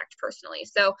we'll connect personally.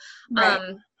 So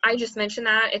I just mentioned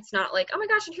that. It's not oh my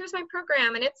gosh, and here's my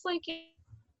program, and it's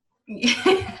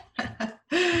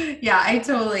yeah, I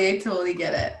totally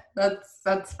get it.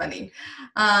 That's funny.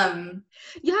 No,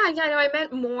 I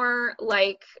meant more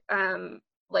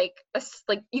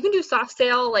you can do soft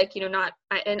sale,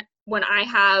 and when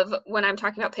I'm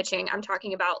talking about pitching, I'm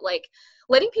talking about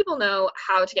letting people know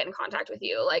how to get in contact with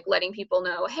you, letting people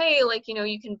know, hey,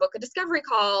 you can book a discovery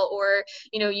call, or,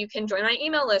 you can join my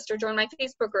email list or join my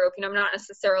Facebook group. I'm not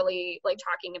necessarily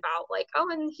talking about oh,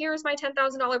 and here's my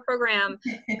 $10,000 program,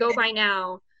 go buy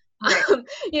now.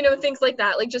 Things like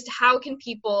that. Just how can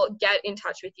people get in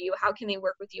touch with you? How can they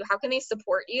work with you? How can they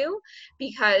support you?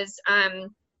 Because,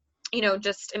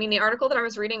 the article that I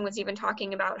was reading was even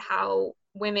talking about how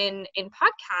women in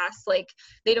podcasts,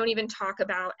 they don't even talk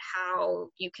about how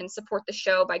you can support the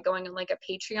show by going on a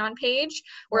Patreon page.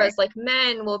 Whereas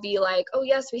men will be oh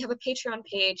yes, we have a Patreon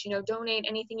page, donate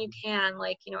anything you can,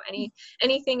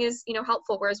 anything is,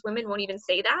 helpful. Whereas women won't even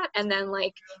say that. And then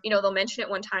they'll mention it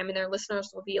one time and their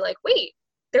listeners will be wait,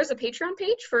 there's a Patreon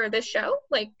page for this show?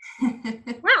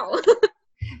 Wow.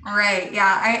 Right.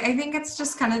 Yeah. I think it's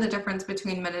just kind of the difference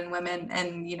between men and women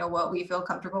and, what we feel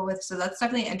comfortable with. So that's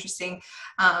definitely interesting.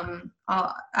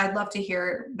 I'd love to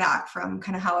hear back from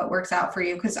kind of how it works out for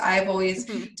you, because I've always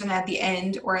done it at the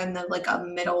end or in the a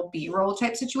middle B-roll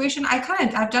type situation. I've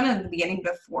done it at the beginning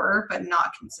before, but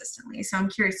not consistently. So I'm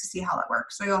curious to see how that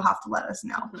works. So you'll have to let us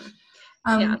know.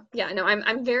 No,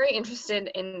 I'm very interested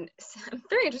in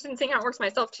seeing how it works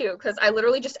myself too, because I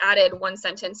literally just added one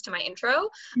sentence to my intro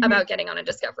about getting on a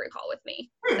discovery call with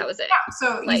me. That was it. Yeah,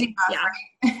 so easy enough,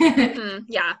 right?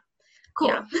 Yeah. Cool.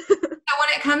 Yeah. So when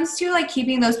it comes to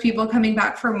keeping those people coming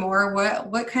back for more,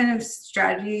 what kind of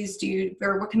strategies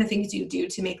what kind of things do you do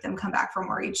to make them come back for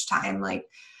more each time? Is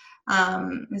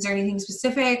there anything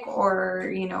specific,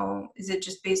 or is it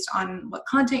just based on what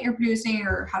content you're producing,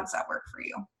 or how does that work for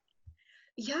you?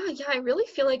 Yeah, I really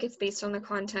feel it's based on the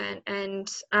content. And,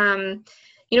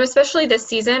 especially this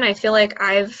season, I feel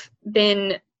I've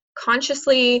been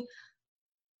consciously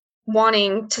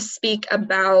wanting to speak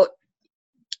about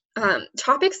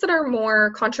topics that are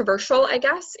more controversial, I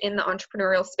guess, in the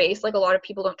entrepreneurial space. A lot of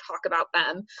people don't talk about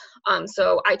them.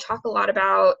 So I talk a lot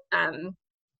about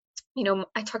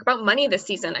I talk about money this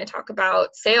season. I talk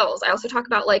about sales. I also talk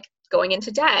about like going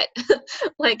into debt,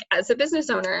 like as a business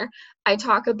owner. I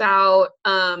talk about,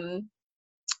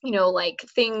 like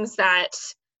things that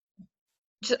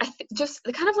just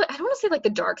the kind of like, I don't want to say like the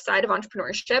dark side of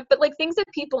entrepreneurship, but like things that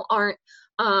people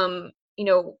um,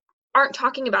 aren't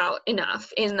talking about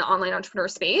enough in the online entrepreneur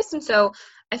space. And so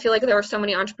I feel like there are so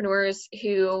many entrepreneurs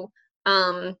who,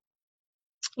 who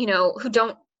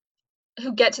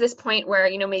get to this point where,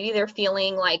 maybe they're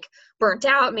feeling like burnt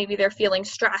out, maybe they're feeling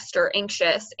stressed or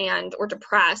anxious or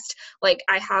depressed. Like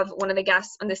I have one of the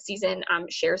guests on this season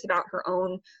shares about her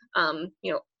own,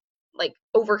 like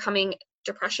overcoming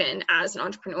depression as an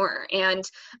entrepreneur. And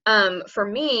for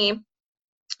me,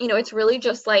 it's really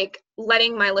just like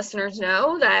letting my listeners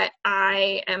know that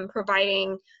I am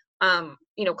providing,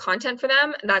 content for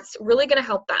them that's really going to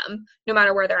help them no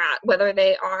matter where they're at, whether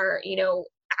they are,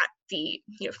 at the,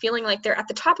 feeling like they're at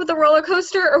the top of the roller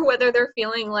coaster, or whether they're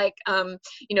feeling like,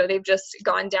 they've just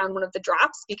gone down one of the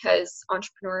drops, because I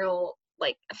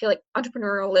feel like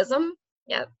entrepreneurialism,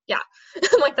 yeah,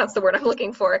 like that's the word I'm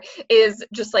looking for, is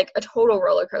just like a total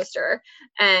roller coaster.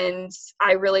 And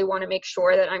I really want to make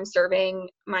sure that I'm serving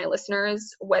my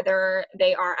listeners, whether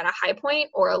they are at a high point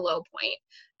or a low point,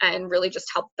 and really just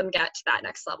help them get to that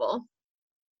next level.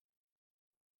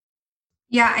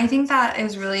 Yeah, I think that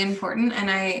is really important. And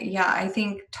I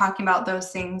think talking about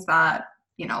those things that,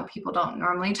 people don't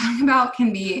normally talk about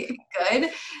can be good.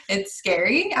 It's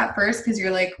scary at first because you're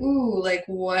like, ooh, like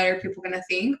what are people going to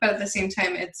think? But at the same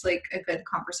time, it's like a good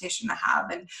conversation to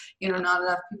have. And, not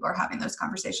enough people are having those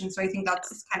conversations. So I think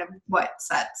that's kind of what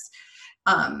sets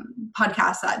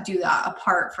podcasts that do that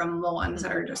apart from the ones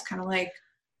that are just kind of like,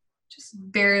 just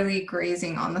barely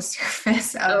grazing on the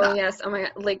surface of that. Yes. Oh my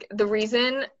God. Like the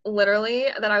reason literally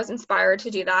that I was inspired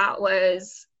to do that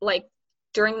was like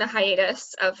during the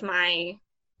hiatus of my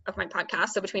podcast.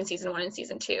 So between season 1 and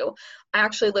season 2, I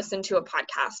actually listened to a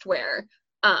podcast where,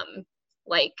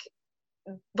 like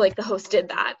the host did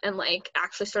that and like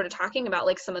actually started talking about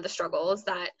like some of the struggles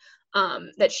that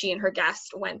she and her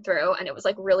guest went through. And it was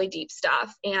like really deep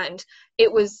stuff. And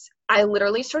I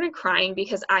literally started crying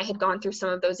because I had gone through some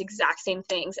of those exact same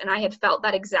things and I had felt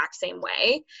that exact same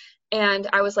way. And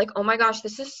I was like, oh my gosh,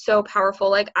 this is so powerful.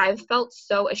 Like I've felt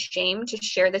so ashamed to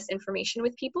share this information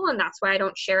with people. And that's why I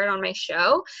don't share it on my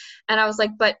show. And I was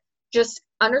like, but just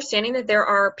understanding that there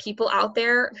are people out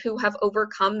there who have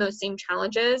overcome those same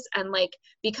challenges and like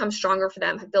become stronger for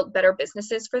them, have built better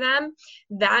businesses for them.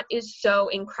 That is so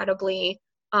incredibly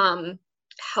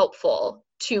helpful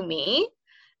to me.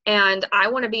 And I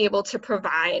want to be able to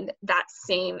provide that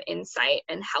same insight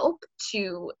and help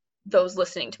to those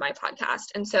listening to my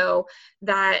podcast. And so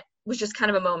that was just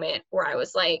kind of a moment where I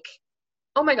was like,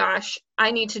 oh my gosh, I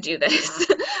need to do this.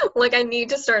 Like I need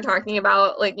to start talking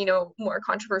about like, more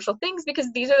controversial things,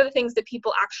 because these are the things that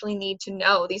people actually need to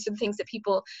know. These are the things that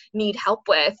people need help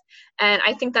with. And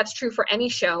I think that's true for any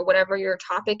show, whatever your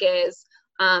topic is,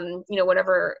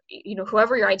 whatever,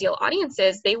 whoever your ideal audience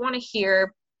is, they want to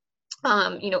hear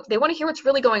they want to hear what's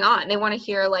really going on. They want to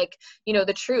hear like,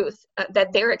 the truth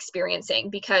that they're experiencing,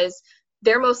 because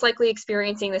they're most likely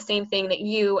experiencing the same thing that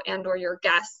you and or your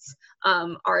guests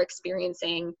are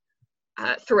experiencing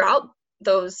throughout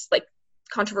those like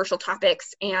controversial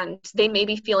topics. And they may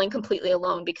be feeling completely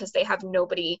alone because they have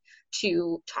nobody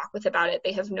to talk with about it.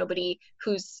 They have nobody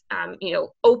who's,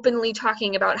 openly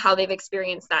talking about how they've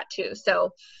experienced that too. So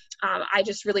I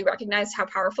just really recognized how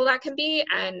powerful that can be.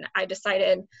 And I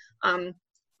decided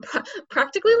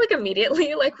practically like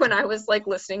immediately, like when I was like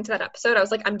listening to that episode, I was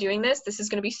like, I'm doing this. This is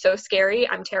going to be so scary.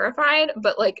 I'm terrified,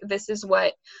 but like, this is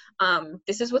what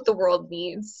the world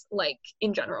needs. Like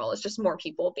in general, it's just more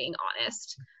people being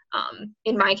honest.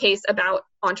 In my case about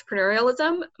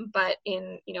entrepreneurialism, but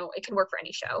it can work for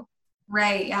any show.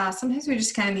 Right. Yeah. Sometimes we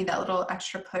just kind of need that little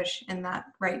extra push in that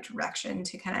right direction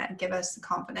to kind of give us the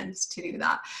confidence to do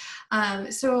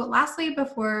that. So lastly,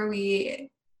 before we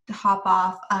hop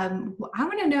off, I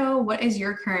want to know, what is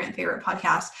your current favorite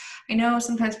podcast? I know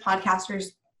sometimes podcasters,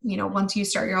 once you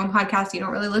start your own podcast, you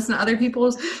don't really listen to other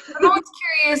people's. I'm always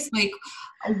curious, like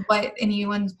what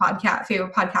anyone's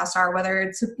favorite podcasts are, whether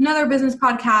it's another business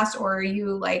podcast or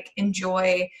you like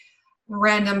enjoy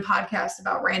random podcasts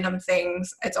about random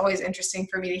things. It's always interesting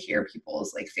for me to hear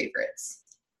people's like favorites.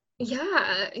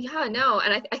 Yeah, no.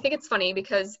 And I think it's funny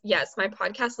because yes, my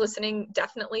podcast listening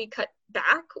definitely cut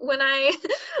back when I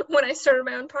started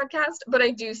my own podcast, but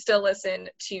I do still listen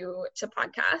to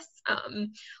podcasts.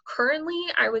 Currently,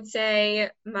 I would say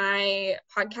my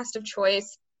podcast of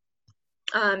choice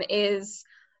is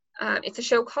it's a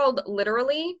show called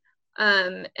Literally.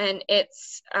 And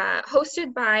it's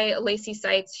hosted by Lacey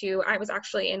Seitz, who I was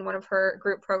actually in one of her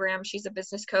group programs. She's a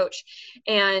business coach,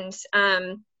 and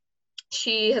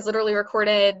she has literally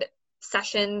recorded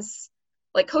sessions,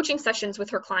 like coaching sessions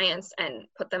with her clients, and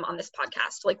put them on this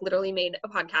podcast, like literally made a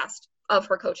podcast of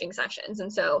her coaching sessions.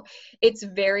 And so it's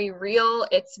very real,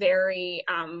 it's very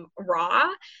raw,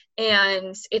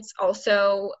 and it's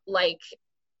also like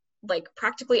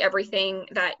practically everything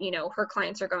that, you know, her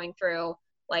clients are going through,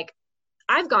 like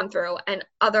I've gone through and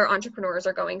other entrepreneurs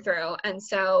are going through. And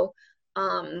so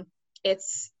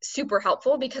it's super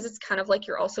helpful because it's kind of like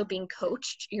you're also being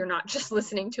coached. You're not just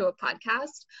listening to a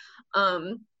podcast.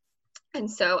 And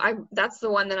so that's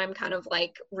the one that I'm kind of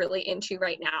like really into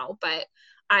right now. But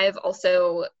I've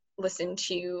also listened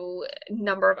to a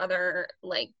number of other,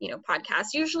 like, you know,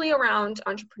 podcasts, usually around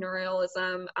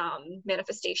entrepreneurialism,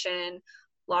 manifestation,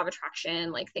 law of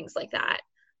attraction, like things like that.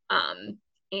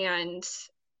 And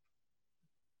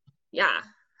yeah.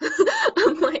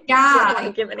 I'm like, yeah,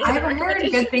 I've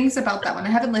heard good things about that one. I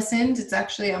haven't listened. It's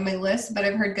actually on my list, but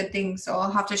I've heard good things. So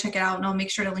I'll have to check it out, and I'll make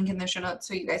sure to link in the show notes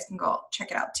so you guys can go check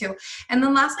it out too. And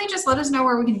then lastly, just let us know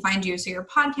where we can find you. So your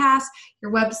podcast,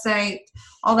 your website,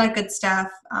 all that good stuff.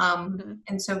 And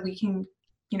so we can,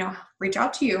 you know, reach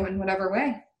out to you in whatever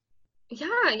way.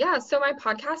 Yeah. So my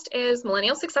podcast is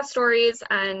Millennial Success Stories,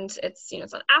 and it's, you know,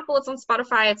 it's on Apple, it's on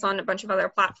Spotify, it's on a bunch of other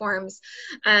platforms.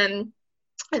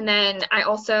 And then I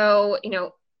also, you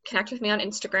know, connect with me on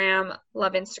Instagram.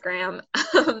 Love Instagram.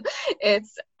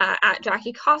 It's at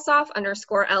Jackie Kossoff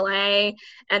 _LA.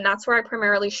 And that's where I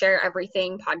primarily share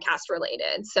everything podcast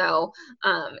related. So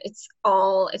it's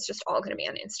just all going to be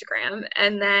on Instagram.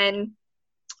 And then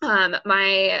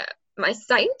my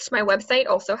website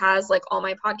also has like all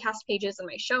my podcast pages and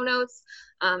my show notes.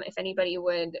 If anybody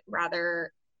would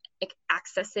rather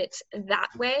access it that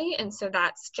way. And so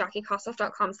that's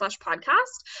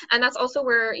jackiekossoff.com/podcast. And that's also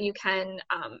where you can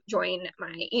join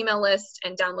my email list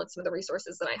and download some of the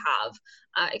resources that I have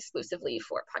exclusively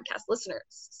for podcast listeners.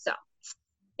 So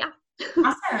yeah.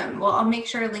 Awesome. Well, I'll make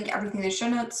sure to link everything in the show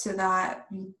notes so that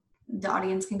the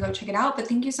audience can go check it out. But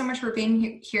thank you so much for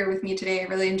being here with me today. I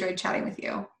really enjoyed chatting with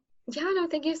you. Yeah, no,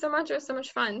 thank you so much. It was so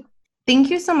much fun.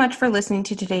 Thank you so much for listening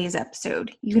to today's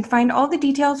episode. You can find all the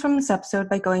details from this episode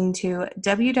by going to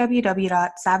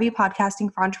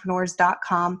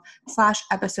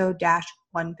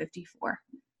www.savvypodcastingforentrepreneurs.com/episode-154.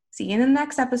 See you in the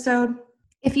next episode.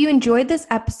 If you enjoyed this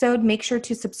episode, make sure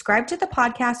to subscribe to the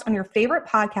podcast on your favorite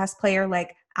podcast player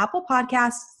like Apple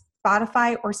Podcasts,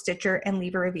 Spotify, or Stitcher, and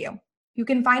leave a review. You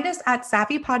can find us at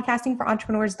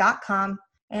savvypodcastingforentrepreneurs.com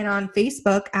and on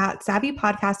Facebook at Savvy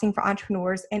Podcasting for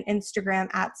Entrepreneurs and Instagram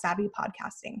at Savvy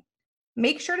Podcasting.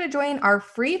 Make sure to join our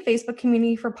free Facebook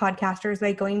community for podcasters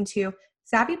by going to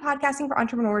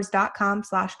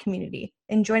savvypodcastingforentrepreneurs.com/community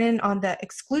and join in on the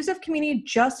exclusive community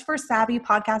just for Savvy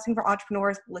Podcasting for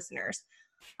Entrepreneurs listeners.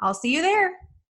 I'll see you there.